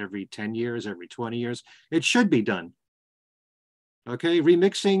remaster it every 10 years, every 20 years. It should be done. Okay,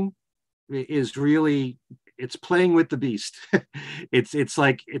 remixing is really, it's playing with the beast. It's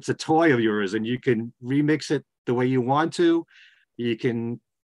like it's a toy of yours, and you can remix it the way you want to. You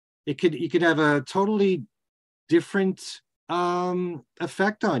could have a totally different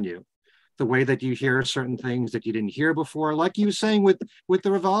effect on you, the way that you hear certain things that you didn't hear before, like you were saying with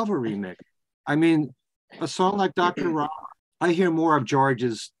the Revolver remix. I mean, a song like Dr. Rock, I hear more of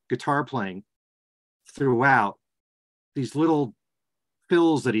George's guitar playing throughout, these little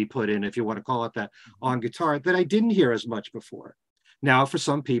fills that he put in, if you want to call it that, on guitar, that I didn't hear as much before. Now, for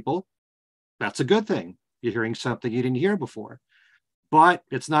some people, that's a good thing. You're hearing something you didn't hear before, but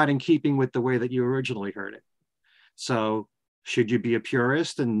it's not in keeping with the way that you originally heard it. So should you be a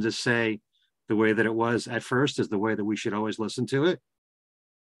purist and just say the way that it was at first is the way that we should always listen to it?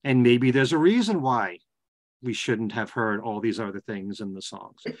 And maybe there's a reason why we shouldn't have heard all these other things in the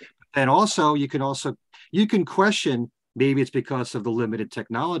songs. And also, you can question, maybe it's because of the limited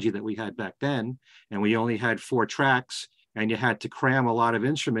technology that we had back then, and we only had 4 tracks, and you had to cram a lot of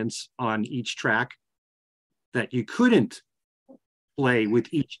instruments on each track that you couldn't play with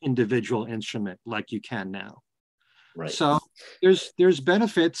each individual instrument like you can now. Right. So there's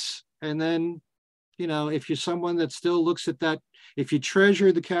benefits. And then, if you're someone that still looks at that, if you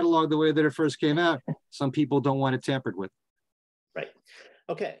treasure the catalog the way that it first came out, some people don't want it tampered with. Right.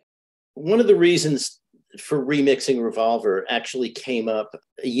 Okay. One of the reasons for remixing Revolver actually came up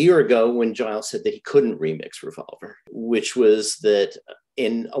a year ago when Giles said that he couldn't remix Revolver, which was that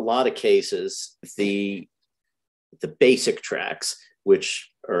in a lot of cases, the basic tracks,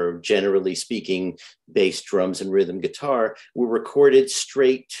 which are generally speaking bass, drums, and rhythm guitar, were recorded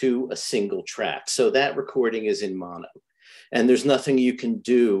straight to a single track. So that recording is in mono, and there's nothing you can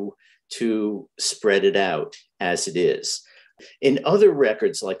do to spread it out as it is. In other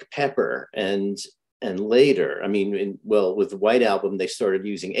records like Pepper and and later, I mean, with the White Album, they started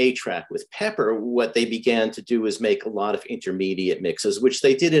using 8-track. With Pepper, what they began to do is make a lot of intermediate mixes, which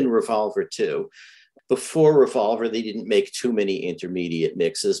they did in Revolver too. Before Revolver, they didn't make too many intermediate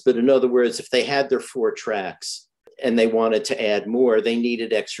mixes. But in other words, if they had their 4 tracks and they wanted to add more, they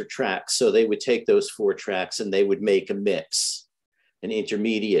needed extra tracks. So they would take those 4 tracks and they would make a mix, an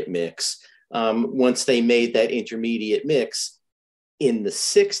intermediate mix. Once they made that intermediate mix in the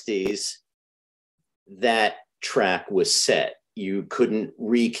 60s, that track was set. You couldn't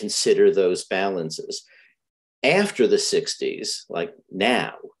reconsider those balances. After the 60s, like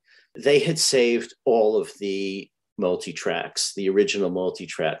now, they had saved all of the multi-tracks, the original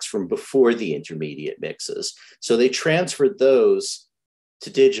multi-tracks from before the intermediate mixes. So they transferred those to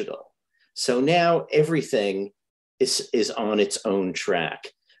digital. So now everything is on its own track.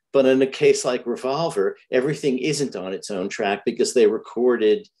 But in a case like Revolver, everything isn't on its own track because they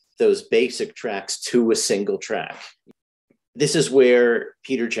recorded those basic tracks to a single track. This is where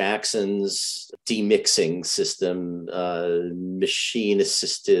Peter Jackson's demixing system,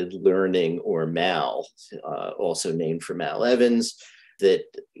 machine-assisted learning, or MAL, also named for Mal Evans, that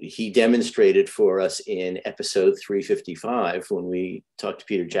he demonstrated for us in episode 355 when we talked to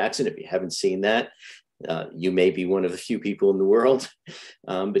Peter Jackson. If you haven't seen that, you may be one of the few people in the world,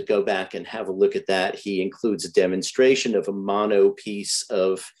 but go back and have a look at that. He includes a demonstration of a mono piece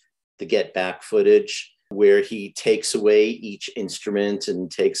of the Get Back footage where he takes away each instrument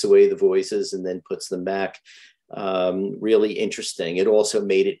and takes away the voices and then puts them back. Really interesting. It also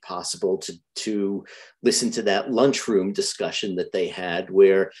made it possible to listen to that lunchroom discussion that they had,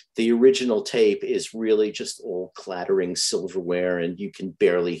 where the original tape is really just all clattering silverware and you can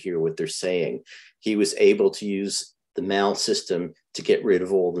barely hear what they're saying. He was able to use the MAL system to get rid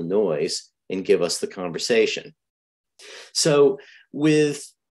of all the noise and give us the conversation. So with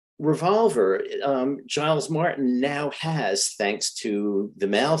Revolver, Giles Martin now has, thanks to the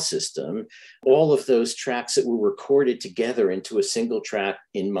MAL system, all of those tracks that were recorded together into a single track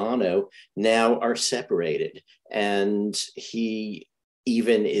in mono now are separated. And he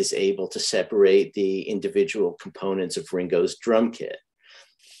even is able to separate the individual components of Ringo's drum kit.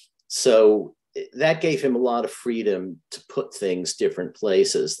 So that gave him a lot of freedom to put things different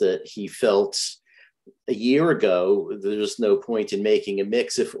places that he felt a year ago, there's no point in making a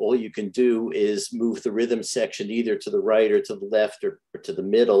mix if all you can do is move the rhythm section either to the right or to the left or to the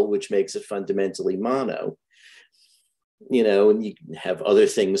middle, which makes it fundamentally mono. You know, and you can have other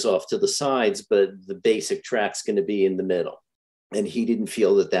things off to the sides, but the basic track's going to be in the middle. And he didn't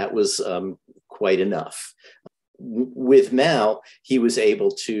feel that that was quite enough. With Mal, he was able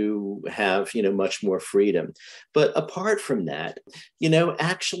to have, much more freedom. But apart from that,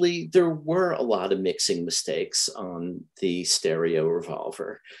 actually, there were a lot of mixing mistakes on the stereo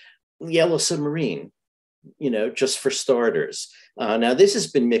Revolver. Yellow Submarine, just for starters. Now, this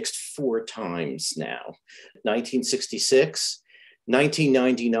has been mixed 4 times now. 1966,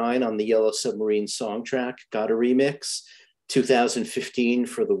 1999 on the Yellow Submarine song track, got a remix. 2015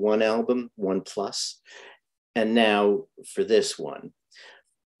 for the One album, One Plus. And now for this one.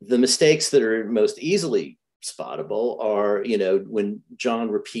 The mistakes that are most easily spottable are, when John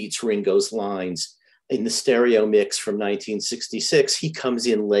repeats Ringo's lines in the stereo mix from 1966, he comes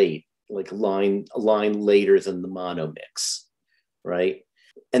in late, like a line later than the mono mix, right?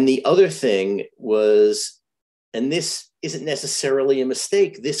 And the other thing was, and this isn't necessarily a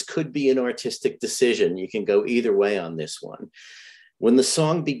mistake, this could be an artistic decision. You can go either way on this one. When the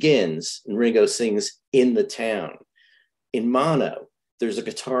song begins and Ringo sings "In the Town," in mono, there's a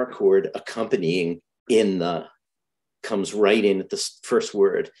guitar chord accompanying "in the," comes right in at the first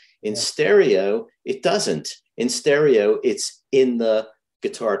word. In stereo, it doesn't. In stereo, it's "in the"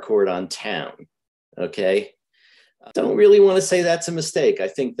 guitar chord on "town." Okay. I don't really want to say that's a mistake. I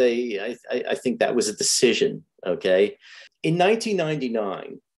think I think that was a decision. Okay. In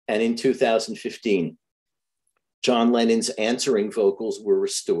 1999 and in 2015, John Lennon's answering vocals were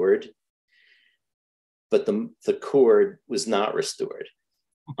restored, but the chord was not restored.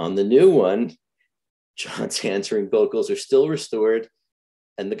 On the new one, John's answering vocals are still restored,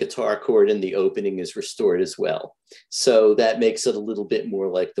 and the guitar chord in the opening is restored as well. So that makes it a little bit more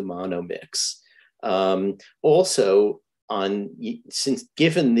like the mono mix. Also, since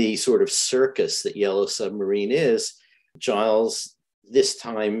given the sort of circus that Yellow Submarine is, Giles this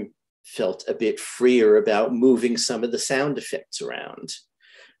time felt a bit freer about moving some of the sound effects around.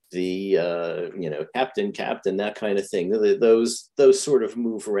 The, captain, that kind of thing. Those sort of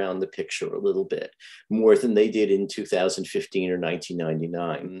move around the picture a little bit more than they did in 2015 or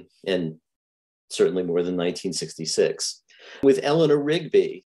 1999, and certainly more than 1966. With Eleanor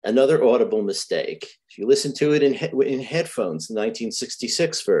Rigby, another audible mistake. If you listen to it in headphones, the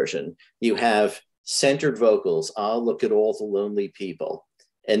 1966 version, you have centered vocals. I'll look at all the lonely people.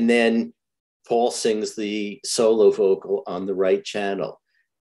 And then Paul sings the solo vocal on the right channel.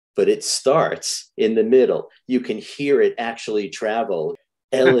 But it starts in the middle. You can hear it actually travel.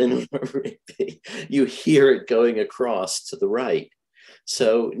 Eleanor Rigby, you hear it going across to the right.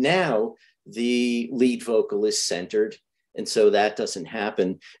 So now the lead vocal is centered, and so that doesn't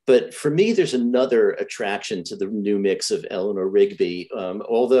happen. But for me, there's another attraction to the new mix of Eleanor Rigby.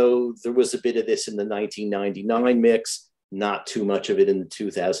 Although there was a bit of this in the 1999 mix, not too much of it in the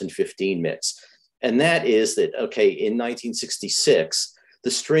 2015 mix. And that is that, okay, in 1966,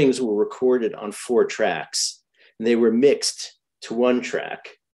 the strings were recorded on 4 tracks, and they were mixed to 1 track.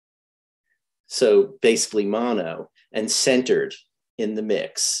 So basically mono, and centered in the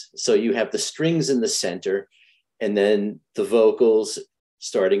mix. So you have the strings in the center, and then the vocals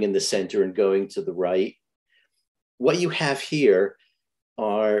starting in the center and going to the right. What you have here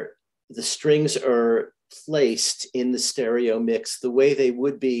are the strings are placed in the stereo mix the way they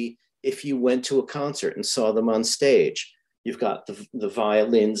would be if you went to a concert and saw them on stage. You've got the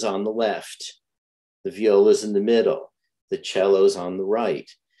violins on the left, the violas in the middle, the cellos on the right.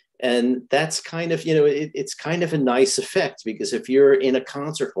 And that's kind of, it's kind of a nice effect, because if you're in a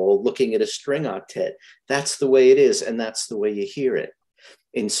concert hall looking at a string octet, that's the way it is, and that's the way you hear it.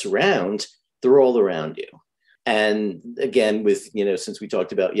 In surround, they're all around you. And again, with, since we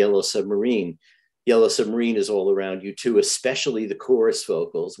talked about Yellow Submarine is all around you too, especially the chorus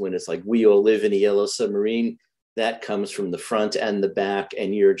vocals. When it's like, we all live in a yellow submarine, that comes from the front and the back,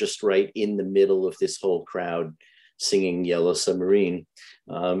 and you're just right in the middle of this whole crowd singing Yellow Submarine.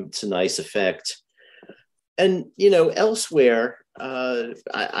 It's a nice effect. And, elsewhere,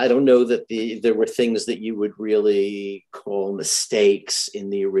 I don't know that there were things that you would really call mistakes in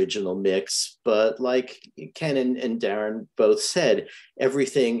the original mix, but like Ken and Darren both said,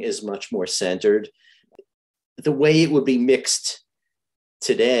 everything is much more centered. The way it would be mixed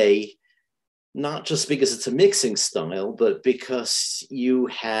today, not just because it's a mixing style, but because you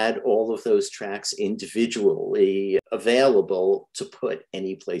had all of those tracks individually available to put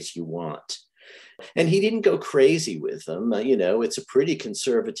any place you want. And he didn't go crazy with them. It's a pretty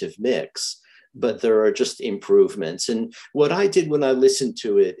conservative mix, but there are just improvements. And what I did when I listened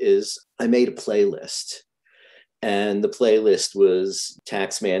to it is I made a playlist. And the playlist was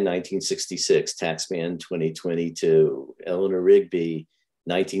Taxman 1966, Taxman 2022, Eleanor Rigby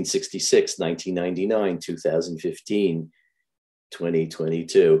 1966, 1999, 2015,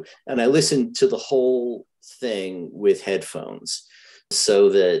 2022. And I listened to the whole thing with headphones so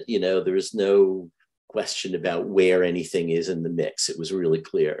that, there's no question about where anything is in the mix. It was really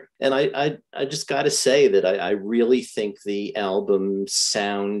clear. And I just got to say that I really think the album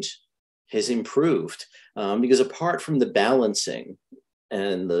sound has improved because apart from the balancing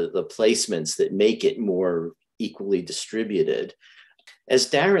and the placements that make it more equally distributed, as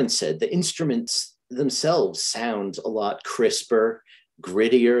Darren said, the instruments themselves sound a lot crisper,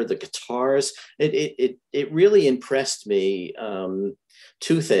 grittier. The guitars, it really impressed me.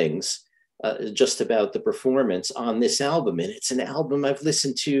 2 things just about the performance on this album. And it's an album I've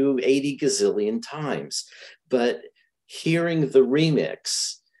listened to 80 gazillion times, but hearing the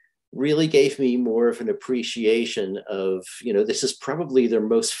remix really gave me more of an appreciation of, this is probably their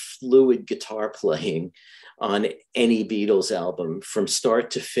most fluid guitar playing on any Beatles album from start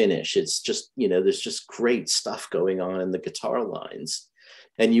to finish. It's just, there's just great stuff going on in the guitar lines.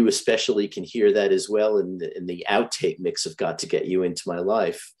 And you especially can hear that as well in the outtake mix of Got to Get You Into My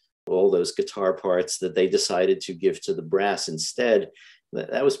Life. All those guitar parts that they decided to give to the brass instead,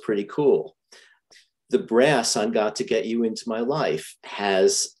 that was pretty cool. The brass on Got to Get You Into My Life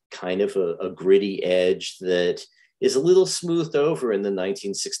has kind of a gritty edge that is a little smoothed over in the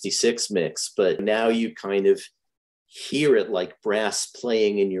 1966 mix, but now you kind of hear it like brass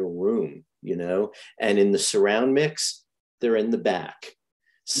playing in your room, and in the surround mix, they're in the back.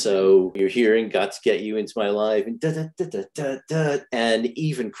 So you're hearing Got to Get You Into My Life and da, da, da, da, da, da, and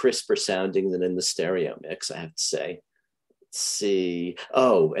even crisper sounding than in the stereo mix, I have to say. Let's see.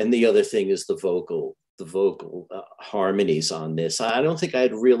 Oh, and the other thing is the vocal harmonies on this. I don't think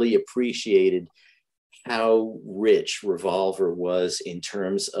I'd really appreciated how rich Revolver was in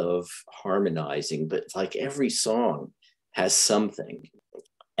terms of harmonizing, but like every song has something.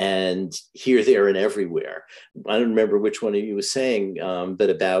 And here, there, and everywhere. I don't remember which one of you was saying,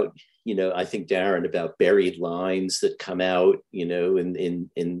 but about, I think Darren, about buried lines that come out, in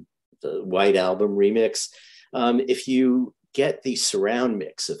the White Album remix. If you get the surround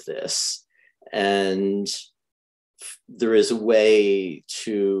mix of this and there is a way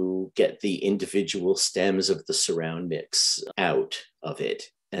to get the individual stems of the surround mix out of it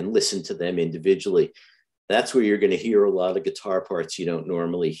and listen to them individually. That's where you're going to hear a lot of guitar parts you don't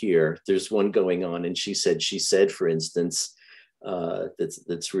normally hear. There's one going on in She Said, for instance,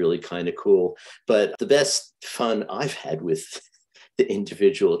 that's really kind of cool. But the best fun I've had with the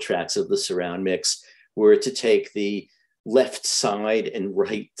individual tracks of the surround mix were to take the left side and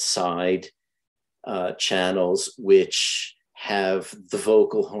right side channels, which have the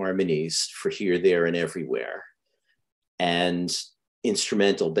vocal harmonies for Here, There, and Everywhere, and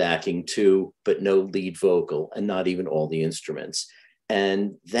instrumental backing too, but no lead vocal, and not even all the instruments.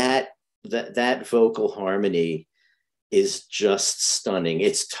 And that vocal harmony is just stunning.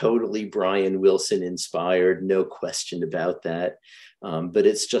 It's totally Brian Wilson inspired, no question about that. But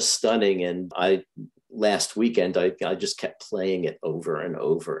it's just stunning. And last weekend, I just kept playing it over and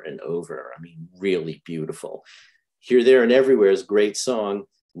over and over. I mean, really beautiful. Here, There, and Everywhere is a great song.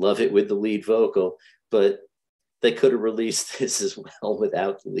 Love it with the lead vocal, but they could have released this as well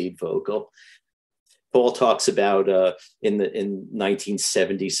without the lead vocal. Paul talks about in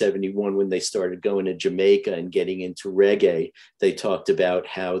 1970, 71, when they started going to Jamaica and getting into reggae, they talked about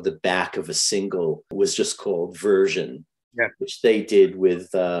how the back of a single was just called version, which they did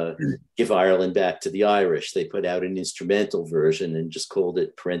with Give Ireland Back to the Irish. They put out an instrumental version and just called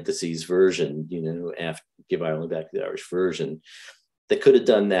it parentheses version, after Give Ireland Back to the Irish version. They could have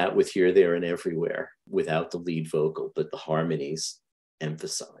done that with Here, There, and Everywhere without the lead vocal, but the harmonies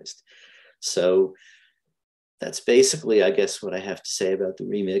emphasized. So that's basically, I guess, what I have to say about the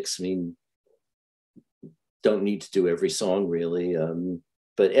remix. I mean, don't need to do every song really,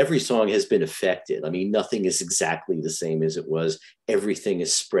 but every song has been affected. I mean, nothing is exactly the same as it was. Everything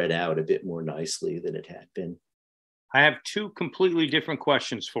is spread out a bit more nicely than it had been. I have two completely different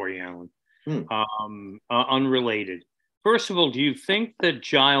questions for you, Allan, unrelated. First of all, do you think that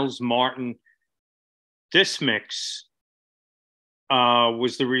Giles Martin, this mix,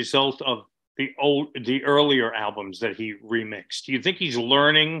 was the result of the earlier albums that he remixed? Do you think he's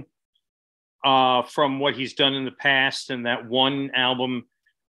learning from what he's done in the past, and that one album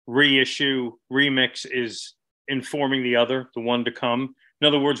reissue remix is informing the other, the one to come? In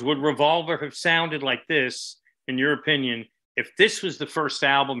other words, would Revolver have sounded like this, in your opinion, if this was the first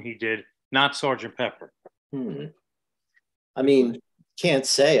album he did, not Sgt. Pepper? I mean, can't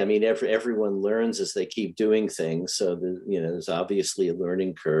say. I mean, everyone learns as they keep doing things. So there's obviously a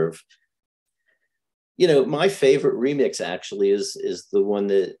learning curve. My favorite remix actually is the one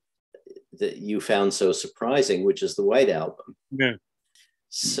that you found so surprising, which is the White Album. Yeah.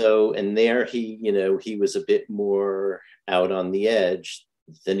 So, and there he was a bit more out on the edge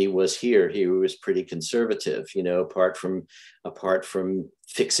than he was here. He was pretty conservative, apart from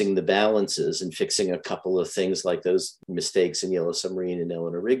fixing the balances and fixing a couple of things like those mistakes in Yellow Submarine and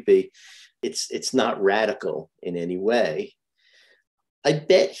Eleanor Rigby. It's not radical in any way. I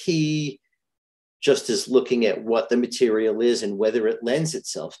bet he just is looking at what the material is and whether it lends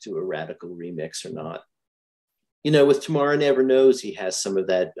itself to a radical remix or not. With Tomorrow Never Knows, he has some of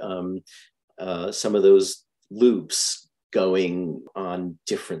that, some of those loops going on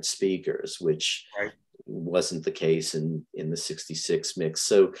different speakers, which wasn't the case in the 66 mix.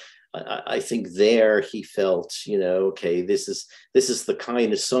 So I think there he felt, okay, this is the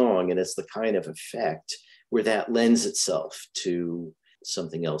kind of song and it's the kind of effect where that lends itself to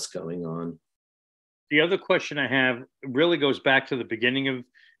something else going on. The other question I have really goes back to the beginning of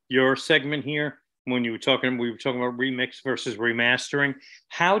your segment here, when we were talking about remix versus remastering.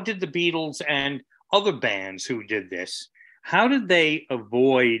 How did the Beatles and other bands who did this, how did they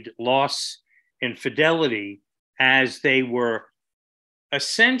avoid loss in fidelity as they were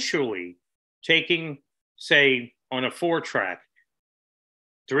essentially taking, say, on a 4-track,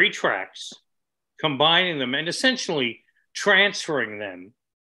 3 tracks, combining them and essentially transferring them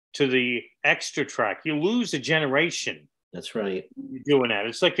to the extra track? You lose a generation. That's right. You're doing that.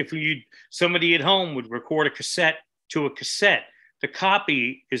 It's like if somebody at home would record a cassette to a cassette, the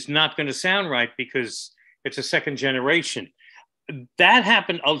copy is not going to sound right because it's a second generation. That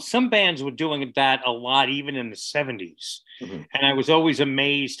happened. Some bands were doing that a lot, even in the 70s. Mm-hmm. And I was always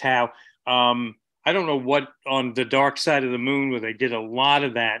amazed how, I don't know what, on The Dark Side of the Moon, where they did a lot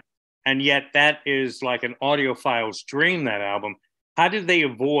of that. And yet that is like an audiophile's dream, that album. How did they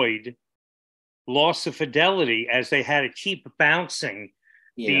avoid loss of fidelity as they had to keep bouncing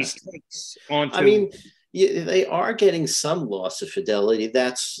these takes onto? I mean, they are getting some loss of fidelity.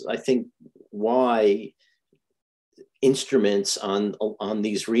 That's, I think, why instruments on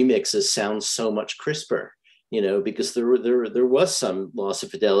these remixes sound so much crisper, because there was some loss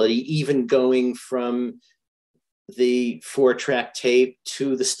of fidelity, even going from the 4-track tape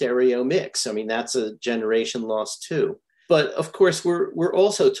to the stereo mix. I mean, that's a generation loss too. But of course, we're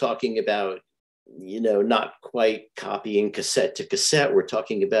also talking about, not quite copying cassette to cassette. We're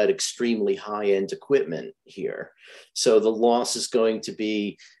talking about extremely high-end equipment here. So the loss is going to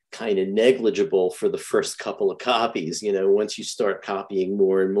be kind of negligible for the first couple of copies. Once you start copying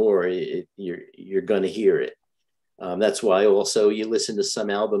more and more, you're going to hear it. That's why also you listen to some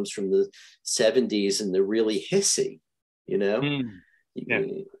albums from the 70s and they're really hissy, Yeah.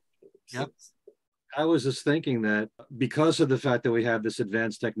 Yep. I was just thinking that because of the fact that we have this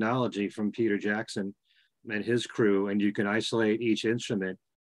advanced technology from Peter Jackson and his crew, and you can isolate each instrument,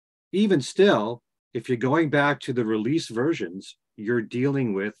 even still, if you're going back to the release versions, you're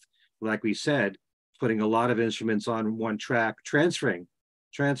dealing with, like we said, putting a lot of instruments on one track, transferring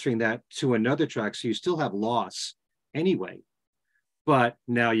that to another track. So you still have loss anyway, but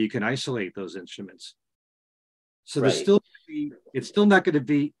now you can isolate those instruments. So there's it's still not going to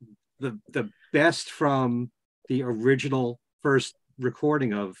be the best from the original first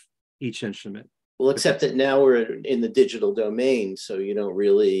recording of each instrument. Well, except that now we're in the digital domain, so you don't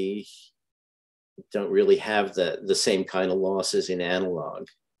really have the same kind of losses in analog.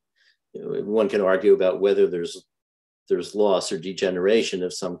 One can argue about whether there's loss or degeneration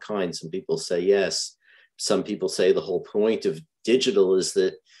of some kind. Some people say yes. Some people say the whole point of digital is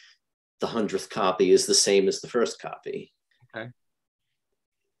that the 100th copy is the same as the first copy. Okay.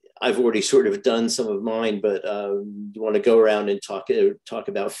 I've already sort of done some of mine, but you want to go around and talk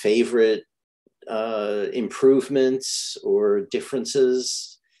about favorite improvements or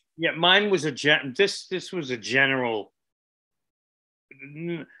differences? Yeah, mine was this was a general,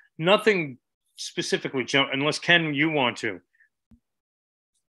 nothing specifically, unless Ken, you want to.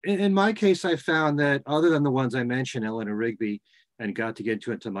 In my case, I found that other than the ones I mentioned, Ellen and Rigby, and Got to Get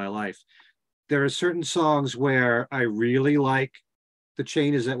into My Life, there are certain songs where I really like the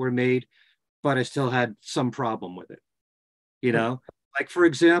changes that were made, but I still had some problem with it. Like, for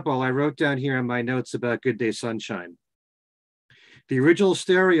example, I wrote down here in my notes about Good Day Sunshine. The original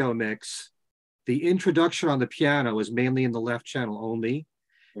stereo mix, the introduction on the piano is mainly in the left channel only.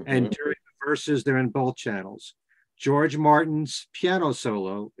 Mm-hmm. And during the verses, they're in both channels. George Martin's piano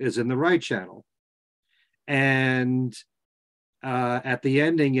solo is in the right channel. And at the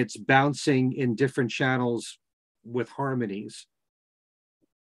ending, it's bouncing in different channels with harmonies.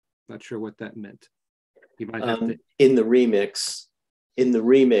 Not sure what that meant. You might have to. In the remix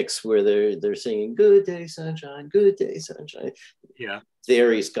where they're singing "Good Day Sunshine, Good Day Sunshine." Yeah,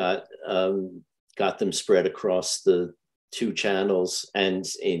 there he's got them spread across the two channels and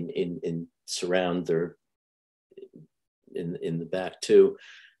in surround their in the back too.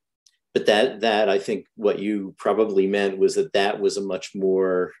 But that I think what you probably meant was that was a much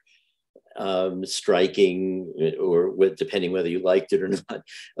more striking, or depending whether you liked it or not,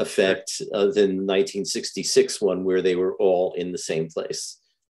 effect than the 1966 one where they were all in the same place.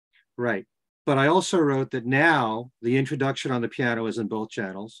 Right. But I also wrote that now the introduction on the piano is in both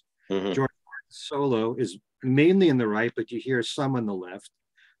channels. Mm-hmm. George Martin's solo is mainly in the right, but you hear some on the left.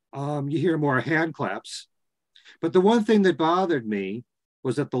 You hear more hand claps. But the one thing that bothered me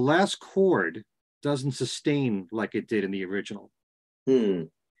was that the last chord doesn't sustain like it did in the original.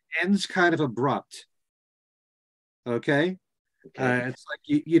 Ends kind of abrupt. Okay? It's like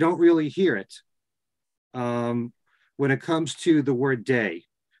you don't really hear it. When it comes to the word day,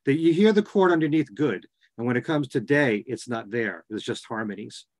 that you hear the chord underneath good, and when it comes to day, it's not there. It's just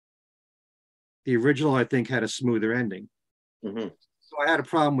harmonies. The original, I think, had a smoother ending. Mm-hmm. So I had a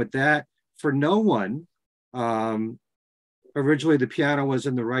problem with that. For No One, originally the piano was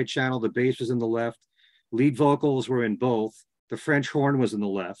in the right channel, the bass was in the left, lead vocals were in both, the French horn was in the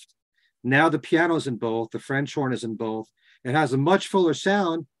left. Now the piano's in both, the French horn is in both. It has a much fuller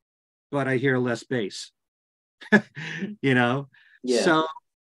sound, but I hear less bass. Yeah. So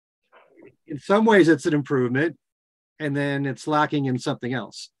in some ways it's an improvement, and then it's lacking in something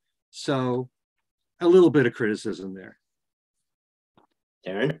else. So a little bit of criticism there.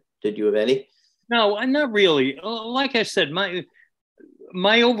 Darren, did you have any? No, not really. Like I said, my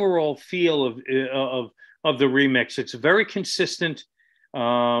overall feel of the remix, it's very consistent.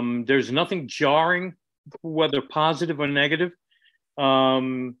 There's nothing jarring, whether positive or negative.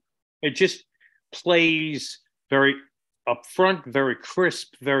 It just plays very upfront, very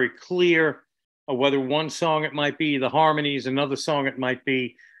crisp, very clear. Whether one song it might be the harmonies, another song it might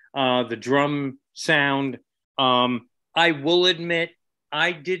be the drum sound. I will admit,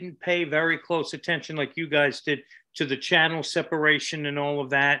 I didn't pay very close attention like you guys did to the channel separation and all of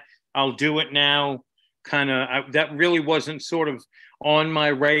that. I'll do it now. That really wasn't sort of on my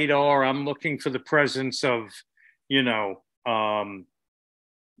radar. I'm looking for the presence of, you know,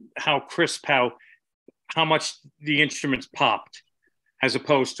 how crisp, how much the instruments popped, as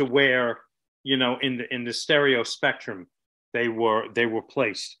opposed to where, you know, in the stereo spectrum they were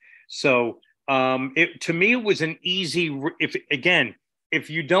placed. So to me it was an easy, if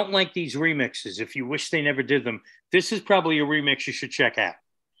you don't like these remixes, if you wish they never did them, this is probably a remix you should check out,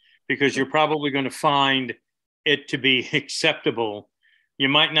 because you're probably going to find it to be acceptable. You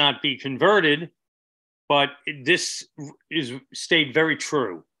might not be converted, but this stayed very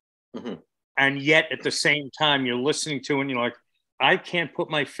true. Mm-hmm. And yet at the same time, you're listening to it and you're like, I can't put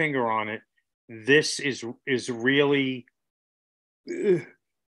my finger on it. This is really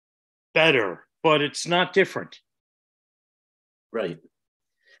better, but it's not different. Right.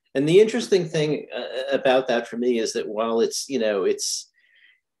 And the interesting thing about that for me is that while it's, you know, it's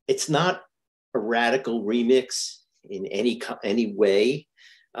not a radical remix in any way,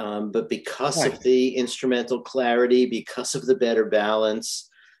 but because of the instrumental clarity, because of the better balance,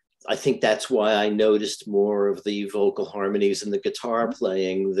 I think that's why I noticed more of the vocal harmonies and the guitar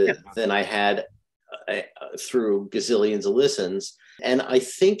playing than I had through gazillions of listens. And I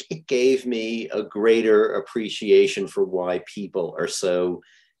think it gave me a greater appreciation for why people are so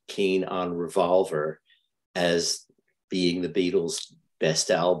keen on Revolver as being the Beatles'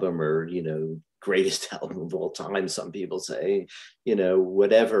 best album, or, you know, greatest album of all time, some people say, you know,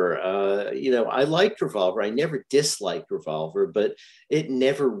 whatever. You know, I liked Revolver. I never disliked Revolver, but it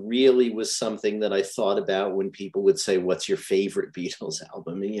never really was something that I thought about when people would say, what's your favorite Beatles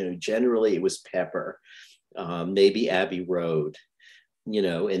album? And, you know, generally it was Pepper, maybe Abbey Road, you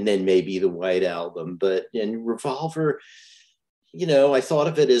know, and then maybe the White Album. But in Revolver, you know, I thought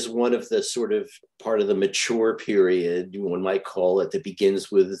of it as one of the sort of part of the mature period, one might call it, that begins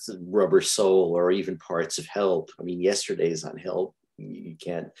with Rubber Soul or even parts of Help. I mean, Yesterday's on Help. You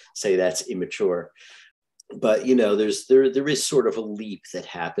can't say that's immature. But, you know, there is sort of a leap that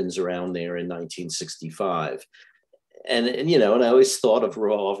happens around there in 1965. And you know, and I always thought of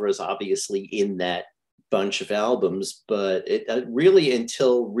Revolver as obviously in that bunch of albums, but it really,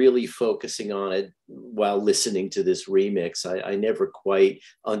 until really focusing on it while listening to this remix, I never quite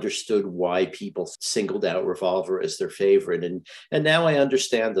understood why people singled out Revolver as their favorite. And now I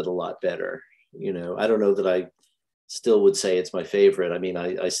understand it a lot better. You know, I don't know that I still would say it's my favorite. I mean,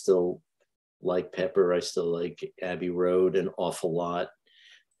 I still like Pepper. I still like Abbey Road an awful lot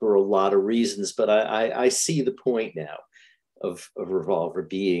for a lot of reasons, but I see the point now of Revolver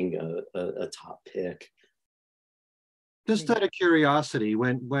being a top pick. Just out of curiosity,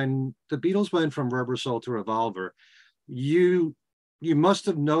 when the Beatles went from Rubber Soul to Revolver, you must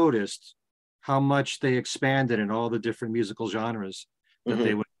have noticed how much they expanded in all the different musical genres that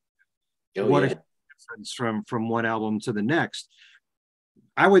they would. What a difference from one album to the next.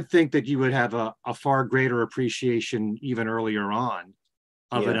 I would think that you would have a far greater appreciation even earlier on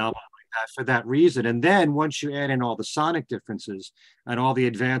of an album like that for that reason. And then once you add in all the sonic differences and all the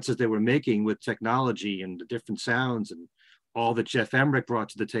advances they were making with technology and the different sounds and all that Jeff Emmerich brought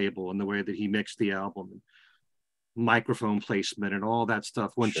to the table and the way that he mixed the album and microphone placement and all that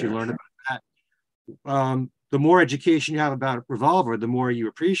stuff, once you learn about that, the more education you have about Revolver, the more you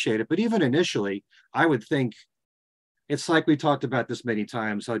appreciate it. But even initially, I would think, it's like we talked about this many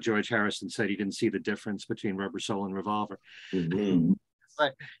times, how George Harrison said he didn't see the difference between Rubber Soul and Revolver. Mm-hmm.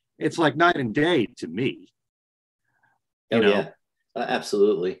 It's like night and day to me. You know?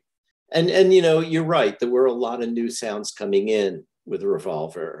 Absolutely. And you know, you're right. There were a lot of new sounds coming in with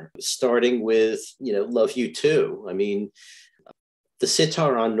Revolver, starting with, you know, Love You Too. I mean, the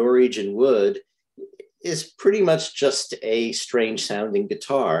sitar on Norwegian Wood is pretty much just a strange sounding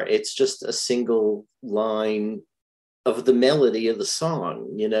guitar. It's just a single line of the melody of the song.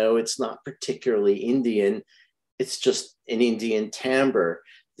 You know, it's not particularly Indian. It's just an Indian timbre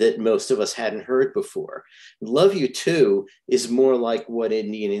that most of us hadn't heard before. Love You Too is more like what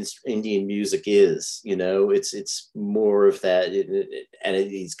Indian music is. You know, it's more of that.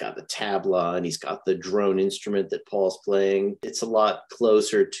 He's got the tabla and he's got the drone instrument that Paul's playing. It's a lot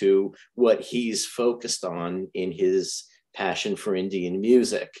closer to what he's focused on in his passion for Indian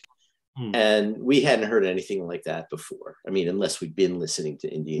music. And we hadn't heard anything like that before. I mean, unless we'd been listening to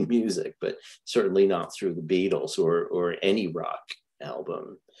Indian music, but certainly not through the Beatles or any rock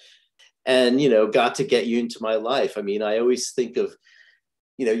album. And, you know, Got to Get You Into My Life. I mean, I always think of,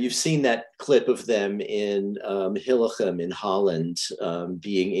 you know, you've seen that clip of them in Hillegom in Holland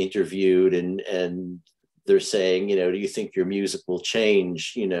being interviewed, and they're saying, you know, do you think your music will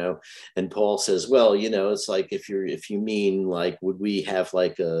change? You know, and Paul says, well, you know, it's like, if you mean like, would we have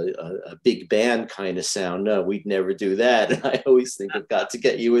like a big band kind of sound? No, we'd never do that. And I always think of Got to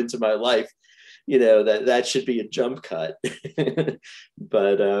Get You Into My Life that should be a jump cut.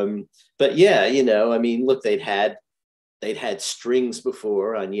 But yeah, I mean, look, they'd had strings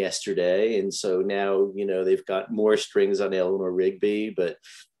before on Yesterday, and so now they've got more strings on Eleanor Rigby. But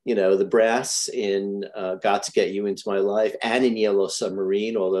the brass in Got to Get You Into My Life and in Yellow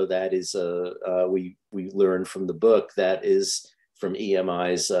Submarine, although that is we learned from the book that is from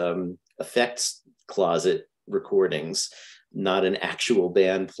EMI's effects closet recordings, not an actual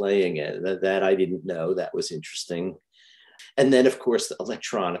band playing it. That I didn't know. That was interesting. And then, of course, the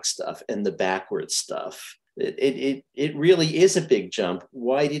electronic stuff and the backward stuff. It really is a big jump.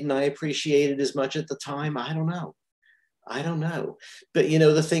 Why didn't I appreciate it as much at the time? I don't know. But,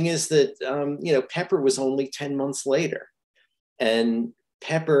 the thing is that, Pepper was only 10 months later. And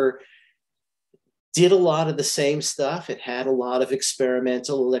Pepper did a lot of the same stuff. It had a lot of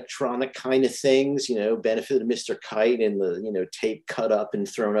experimental electronic kind of things, Benefit of Mr. Kite and the, tape cut up and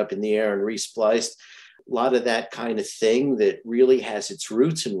thrown up in the air and respliced. A lot of that kind of thing that really has its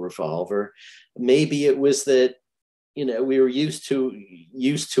roots in Revolver. Maybe it was that, we were used to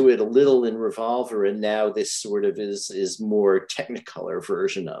it a little in Revolver, and now this sort of is more Technicolor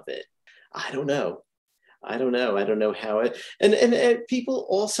version of it. I don't know how it, and people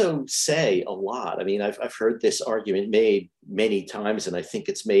also say a lot. I mean, I've heard this argument made many times, and I think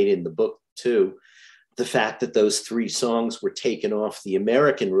it's made in the book too. The fact that those 3 songs were taken off the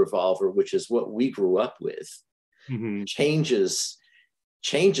American Revolver, which is what we grew up with, changes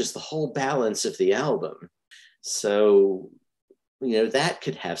the whole balance of the album. So, that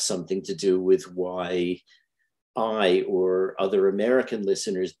could have something to do with why I or other American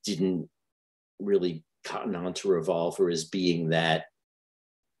listeners didn't really cotton onto Revolver as being that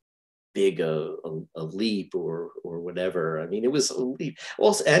big a leap or whatever. I mean, it was a leap.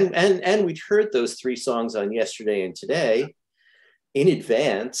 Also, and we'd heard those 3 songs on Yesterday and Today in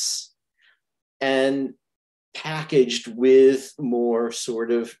advance and packaged with more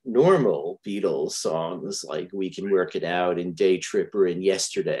sort of normal Beatles songs like We Can Work It Out and Day Tripper and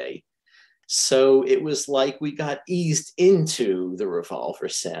Yesterday. So it was like we got eased into the Revolver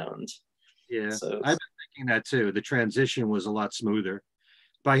sound. Yeah, so I've been thinking that too. The transition was a lot smoother.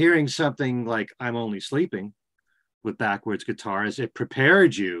 By hearing something like I'm Only Sleeping with backwards guitars, it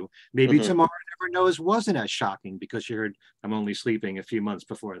prepared you. Maybe Tomorrow Never Knows wasn't as shocking because you heard I'm Only Sleeping a few months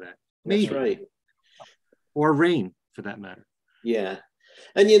before that. Maybe. That's right. Or Rain, for that matter. Yeah.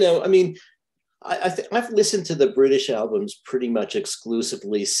 And, I mean, I've listened to the British albums pretty much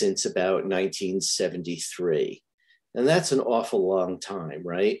exclusively since about 1973. And that's an awful long time,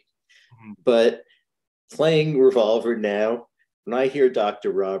 right? But playing Revolver now, when I hear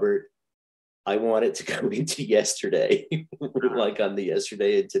Dr. Robert, I want it to go into Yesterday, like on the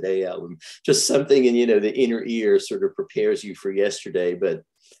Yesterday and Today album. Just something in, the inner ear sort of prepares you for Yesterday, but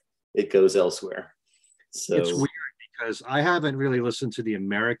it goes elsewhere. So it's weird because I haven't really listened to the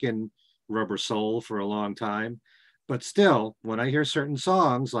American Rubber Soul for a long time, but still, when I hear certain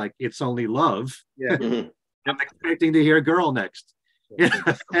songs like It's Only Love, I'm expecting to hear Girl next.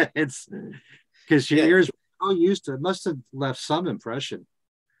 It's because your ears were so used to it, must have left some impression.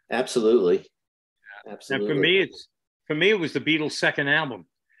 Absolutely. And for me, it was the Beatles' second album,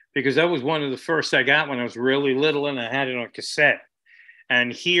 because that was one of the first I got when I was really little and I had it on cassette.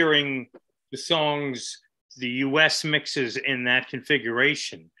 And hearing the songs, the US mixes in that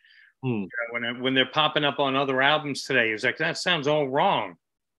configuration, when they're popping up on other albums today, it's like, that sounds all wrong.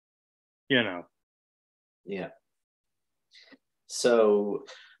 Yeah. So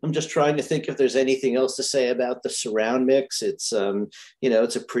I'm just trying to think if there's anything else to say about the surround mix. It's,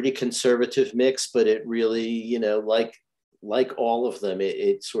 it's a pretty conservative mix, but it really, like all of them,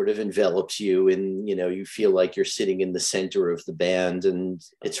 it sort of envelops you and, you feel like you're sitting in the center of the band, and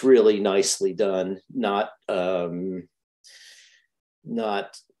it's really nicely done. Not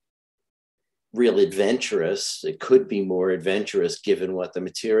real adventurous. It could be more adventurous given what the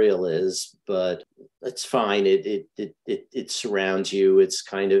material is, but it's fine. It surrounds you. It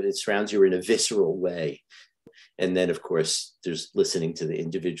surrounds you in a visceral way. And then, of course, there's listening to the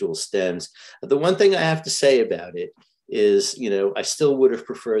individual stems. The one thing I have to say about it is, I still would have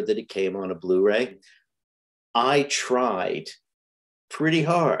preferred that it came on a Blu-ray. I tried pretty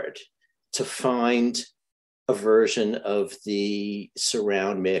hard to find a version of the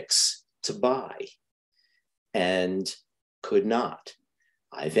surround mix to buy and could not.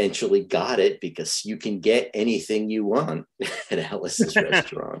 I eventually got it because you can get anything you want at Alice's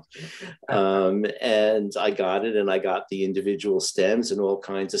restaurant. And I got it, and I got the individual stems and all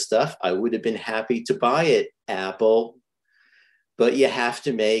kinds of stuff. I would have been happy to buy it, Apple, but you have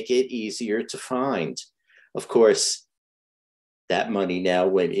to make it easier to find. Of course, that money now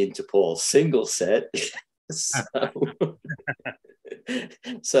went into Paul's single set. So,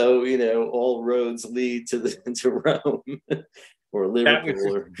 so, you know, all roads lead to Rome or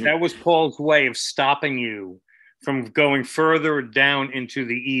Liverpool. That was Paul's way of stopping you from going further down into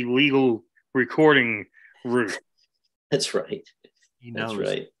the illegal recording route. That's right. He knows. That's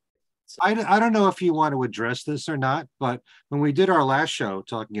right. I don't know if you want to address this or not, but when we did our last show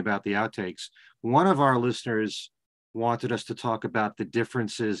talking about the outtakes, one of our listeners wanted us to talk about the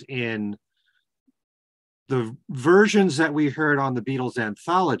differences in the versions that we heard on the Beatles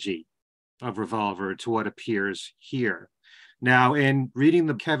anthology of Revolver to what appears here. Now, in reading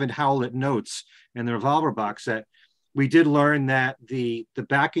the Kevin Howlett notes in the Revolver box set, we did learn that the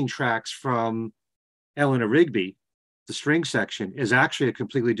backing tracks from Eleanor Rigby, the string section, is actually a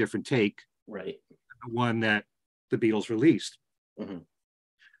completely different take, right? The one that the Beatles released. Mm-hmm.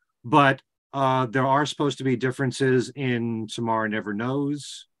 But there are supposed to be differences in Tomorrow Never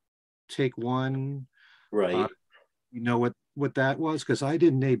Knows, take one. Right. You know what that was? Because I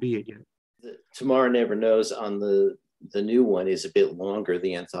didn't AB it yet. Tomorrow Never Knows on the new one is a bit longer.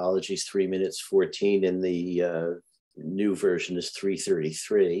 The anthology is 3 minutes 14, and the new version is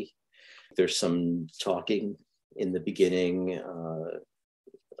 3:33. There's some talking in the beginning,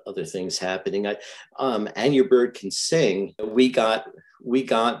 other things happening. And Your Bird Can Sing. We got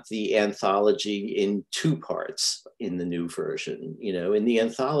the anthology in two parts in the new version. You know, in the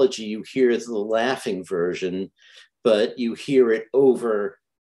anthology, you hear the laughing version, but you hear it over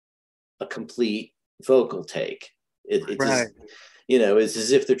a complete vocal take. It's right. You know, it's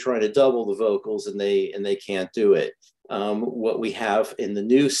as if they're trying to double the vocals and they can't do it. What we have in the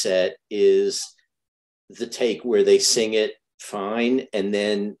new set is the take where they sing it fine, and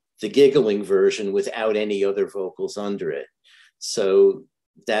then the giggling version without any other vocals under it. So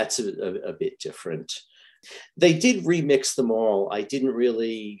that's a bit different. They did remix them all. I didn't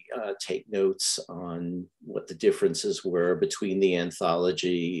really take notes on what the differences were between the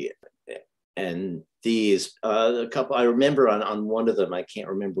anthology and these. A couple, I remember on one of them, I can't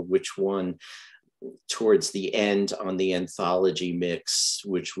remember which one, towards the end on the anthology mix,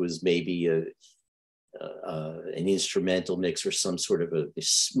 which was maybe an instrumental mix or some sort of a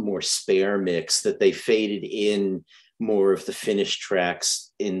more spare mix, that they faded in more of the finished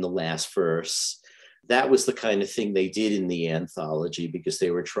tracks in the last verse. That was the kind of thing they did in the anthology because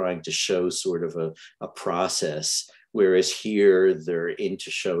they were trying to show sort of a process, whereas here they're into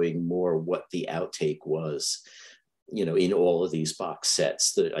showing more what the outtake was, you know, in all of these box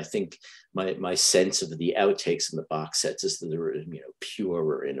sets. I think my sense of the outtakes in the box sets is that they're, you know,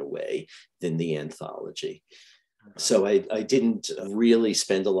 purer in a way than the anthology. So I didn't really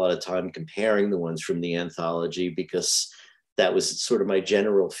spend a lot of time comparing the ones from the anthology because that was sort of my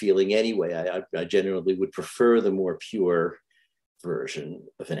general feeling anyway. I generally would prefer the more pure version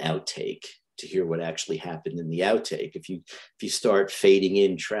of an outtake to hear what actually happened in the outtake. If you start fading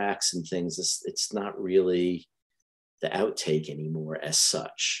in tracks and things, it's not really the outtake anymore as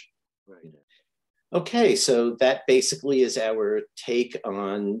such. Right. Okay, so that basically is our take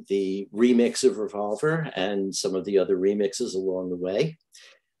on the remix of Revolver and some of the other remixes along the way.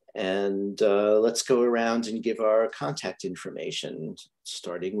 And let's go around and give our contact information,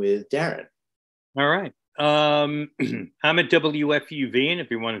 starting with Darren. All right. I'm at WFUV, and if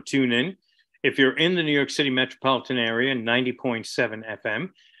you want to tune in, if you're in the New York City metropolitan area, 90.7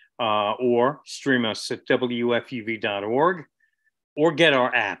 FM, or stream us at WFUV.org, or get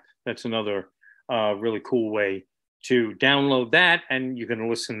our app. That's another really cool way to download that, and you can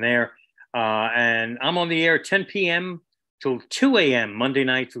listen there. And I'm on the air 10 p.m. till 2 a.m. Monday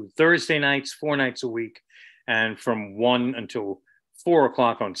night through Thursday nights, 4 nights a week, and from 1 until 4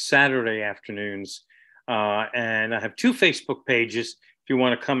 o'clock on Saturday afternoons. And I have 2 Facebook pages. If you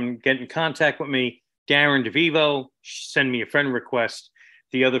want to come and get in contact with me, Darren DeVivo, send me a friend request.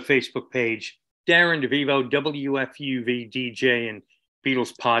 The other Facebook page, Darren DeVivo, WFUV DJ and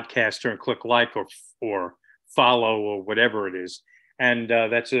Beatles podcaster, and click like or follow or whatever it is. And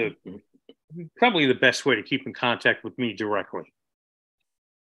that's probably the best way to keep in contact with me directly.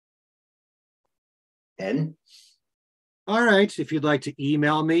 Ben? All right. If you'd like to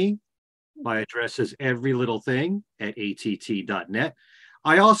email me, my address is everylittleThing@att.net.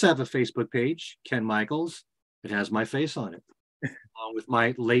 I also have a Facebook page, Ken Michaels. It has my face on it, along with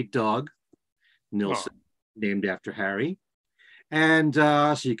my late dog, Nilsson, named after Harry. And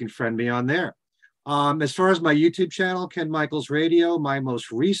so you can friend me on there. As far as my YouTube channel, Ken Michaels Radio, my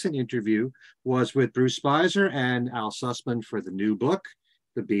most recent interview was with Bruce Spicer and Al Sussman for the new book,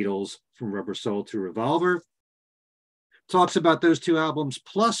 The Beatles from Rubber Soul to Revolver. Talks about those 2 albums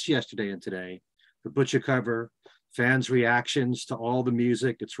plus Yesterday and Today, the Butcher cover, fans' reactions to all the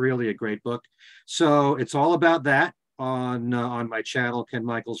music. It's really a great book. So it's all about that on my channel, Ken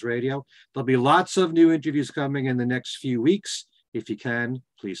Michaels Radio. There'll be lots of new interviews coming in the next few weeks. If you can,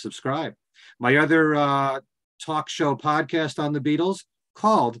 please subscribe. My other talk show podcast on the Beatles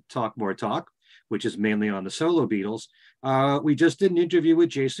called Talk More Talk, which is mainly on the solo Beatles. We just did an interview with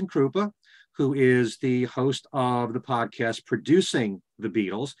Jason Krupa, who is the host of the podcast Producing the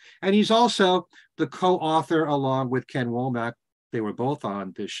Beatles. And he's also the co-author, along with Ken Womack. They were both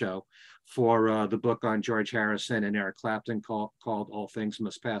on this show for the book on George Harrison and Eric Clapton called All Things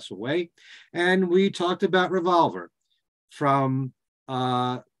Must Pass Away. And we talked about Revolver from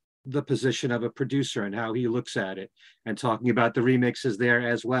the position of a producer and how he looks at it, and talking about the remixes there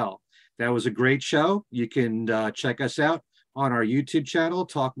as well. That was a great show. You can check us out on our YouTube channel,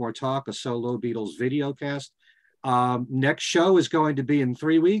 Talk More Talk, a solo Beatles video cast. Next show is going to be in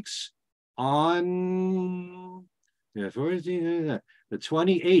 3 weeks on the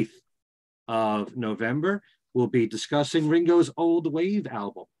 28th of November. We'll be discussing Ringo's Old Wave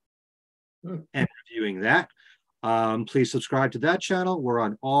album and reviewing that. Please subscribe to that channel. We're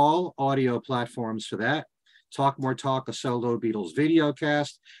on all audio platforms for that. Talk More Talk, a solo Beatles video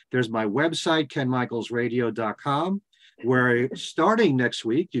cast. There's my website, kenmichaelsradio.com, where starting next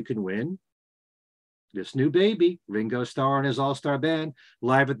week, you can win this new baby, Ringo Starr and his all-star band,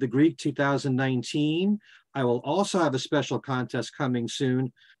 live at the Greek 2019. I will also have a special contest coming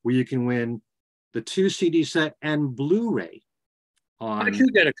soon where you can win the 2 CD set and Blu-ray. I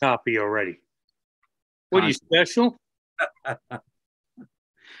should get a copy already. What are you, special?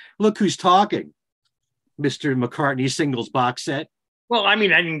 Look who's talking. Mr. McCartney singles box set. Well, I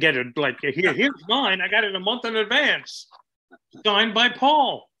mean, I didn't get it like, here's mine. I got it a month in advance. Signed by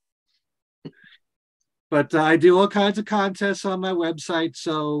Paul. But I do all kinds of contests on my website,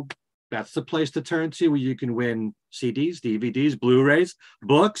 so that's the place to turn to, where you can win CDs, DVDs, Blu-rays,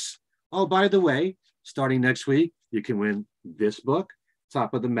 books. Oh, by the way, starting next week, you can win this book,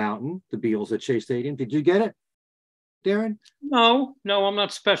 Top of the Mountain, The Beatles at Shea Stadium. Did you get it, Darren? No, I'm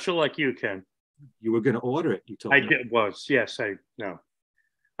not special like you, Ken. You were going to order it, you told me. Yes,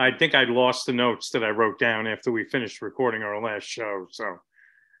 I think I lost the notes that I wrote down after we finished recording our last show, so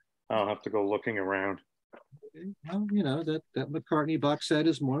I'll have to go looking around. Well, you know, that McCartney box set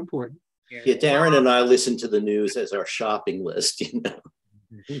is more important. Yeah, Darren and I listen to the news as our shopping list, you know.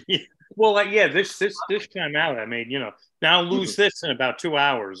 Well, this time out, I mean, you know, now I'll lose this in about 2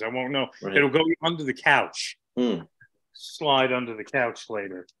 hours. I won't know. Right. It'll go under the couch. Slide under the couch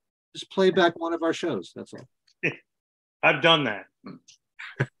later. Just play back one of our shows. That's all. I've done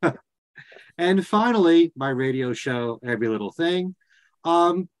that. And finally, my radio show, Every Little Thing.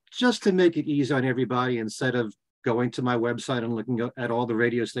 Just to make it easy on everybody, instead of going to my website and looking at all the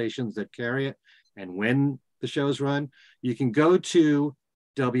radio stations that carry it and when the shows run, you can go to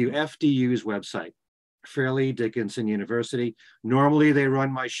WFDU's website, Fairleigh Dickinson University. Normally they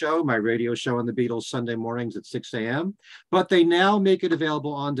run my radio show on the Beatles Sunday mornings at 6 a.m., but they now make it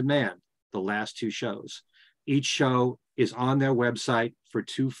available on demand, the last 2 shows. Each show is on their website for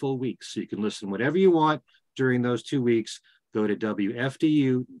 2 full weeks, so you can listen whatever you want during those 2 weeks. Go to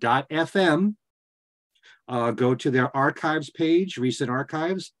WFDU.FM, go to their archives page, recent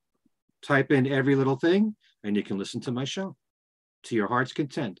archives, type in Every Little Thing, and you can listen to my show to your heart's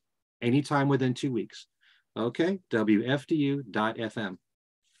content anytime within 2 weeks. Okay, WFDU.FM.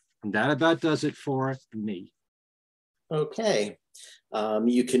 And that about does it for me. Okay.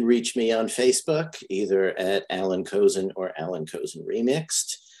 You can reach me on Facebook, either at Allan Kozinn or Allan Kozinn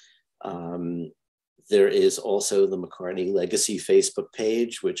Remixed. There is also the McCartney Legacy Facebook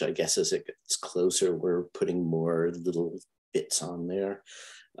page, which I guess as it gets closer, we're putting more little bits on there.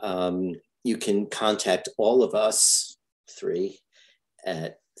 You can contact all of us 3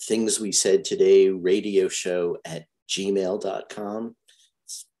 at Things We Said Today radio show at gmail.com.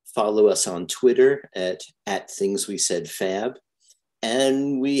 Follow us on Twitter at Things We Said Fab.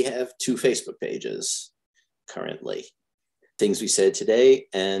 And we have 2 Facebook pages currently. Things We Said Today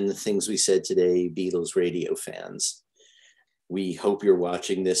and Things We Said Today Beatles radio fans. We hope you're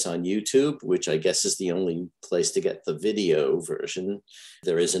watching this on YouTube, which I guess is the only place to get the video version.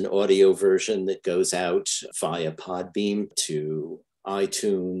 There is an audio version that goes out via Podbeam to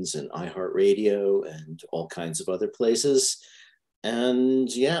iTunes and iHeartRadio and all kinds of other places.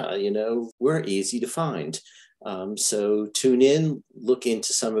 And yeah, you know, we're easy to find. So tune in, look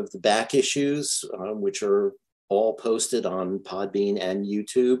into some of the back issues, which are all posted on Podbean and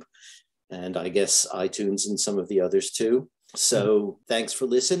YouTube, and I guess iTunes and some of the others too. So thanks for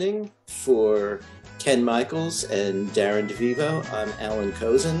listening. For Ken Michaels and Darren DeVivo, I'm Allan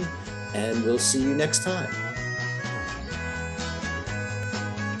Kozinn, and we'll see you next time.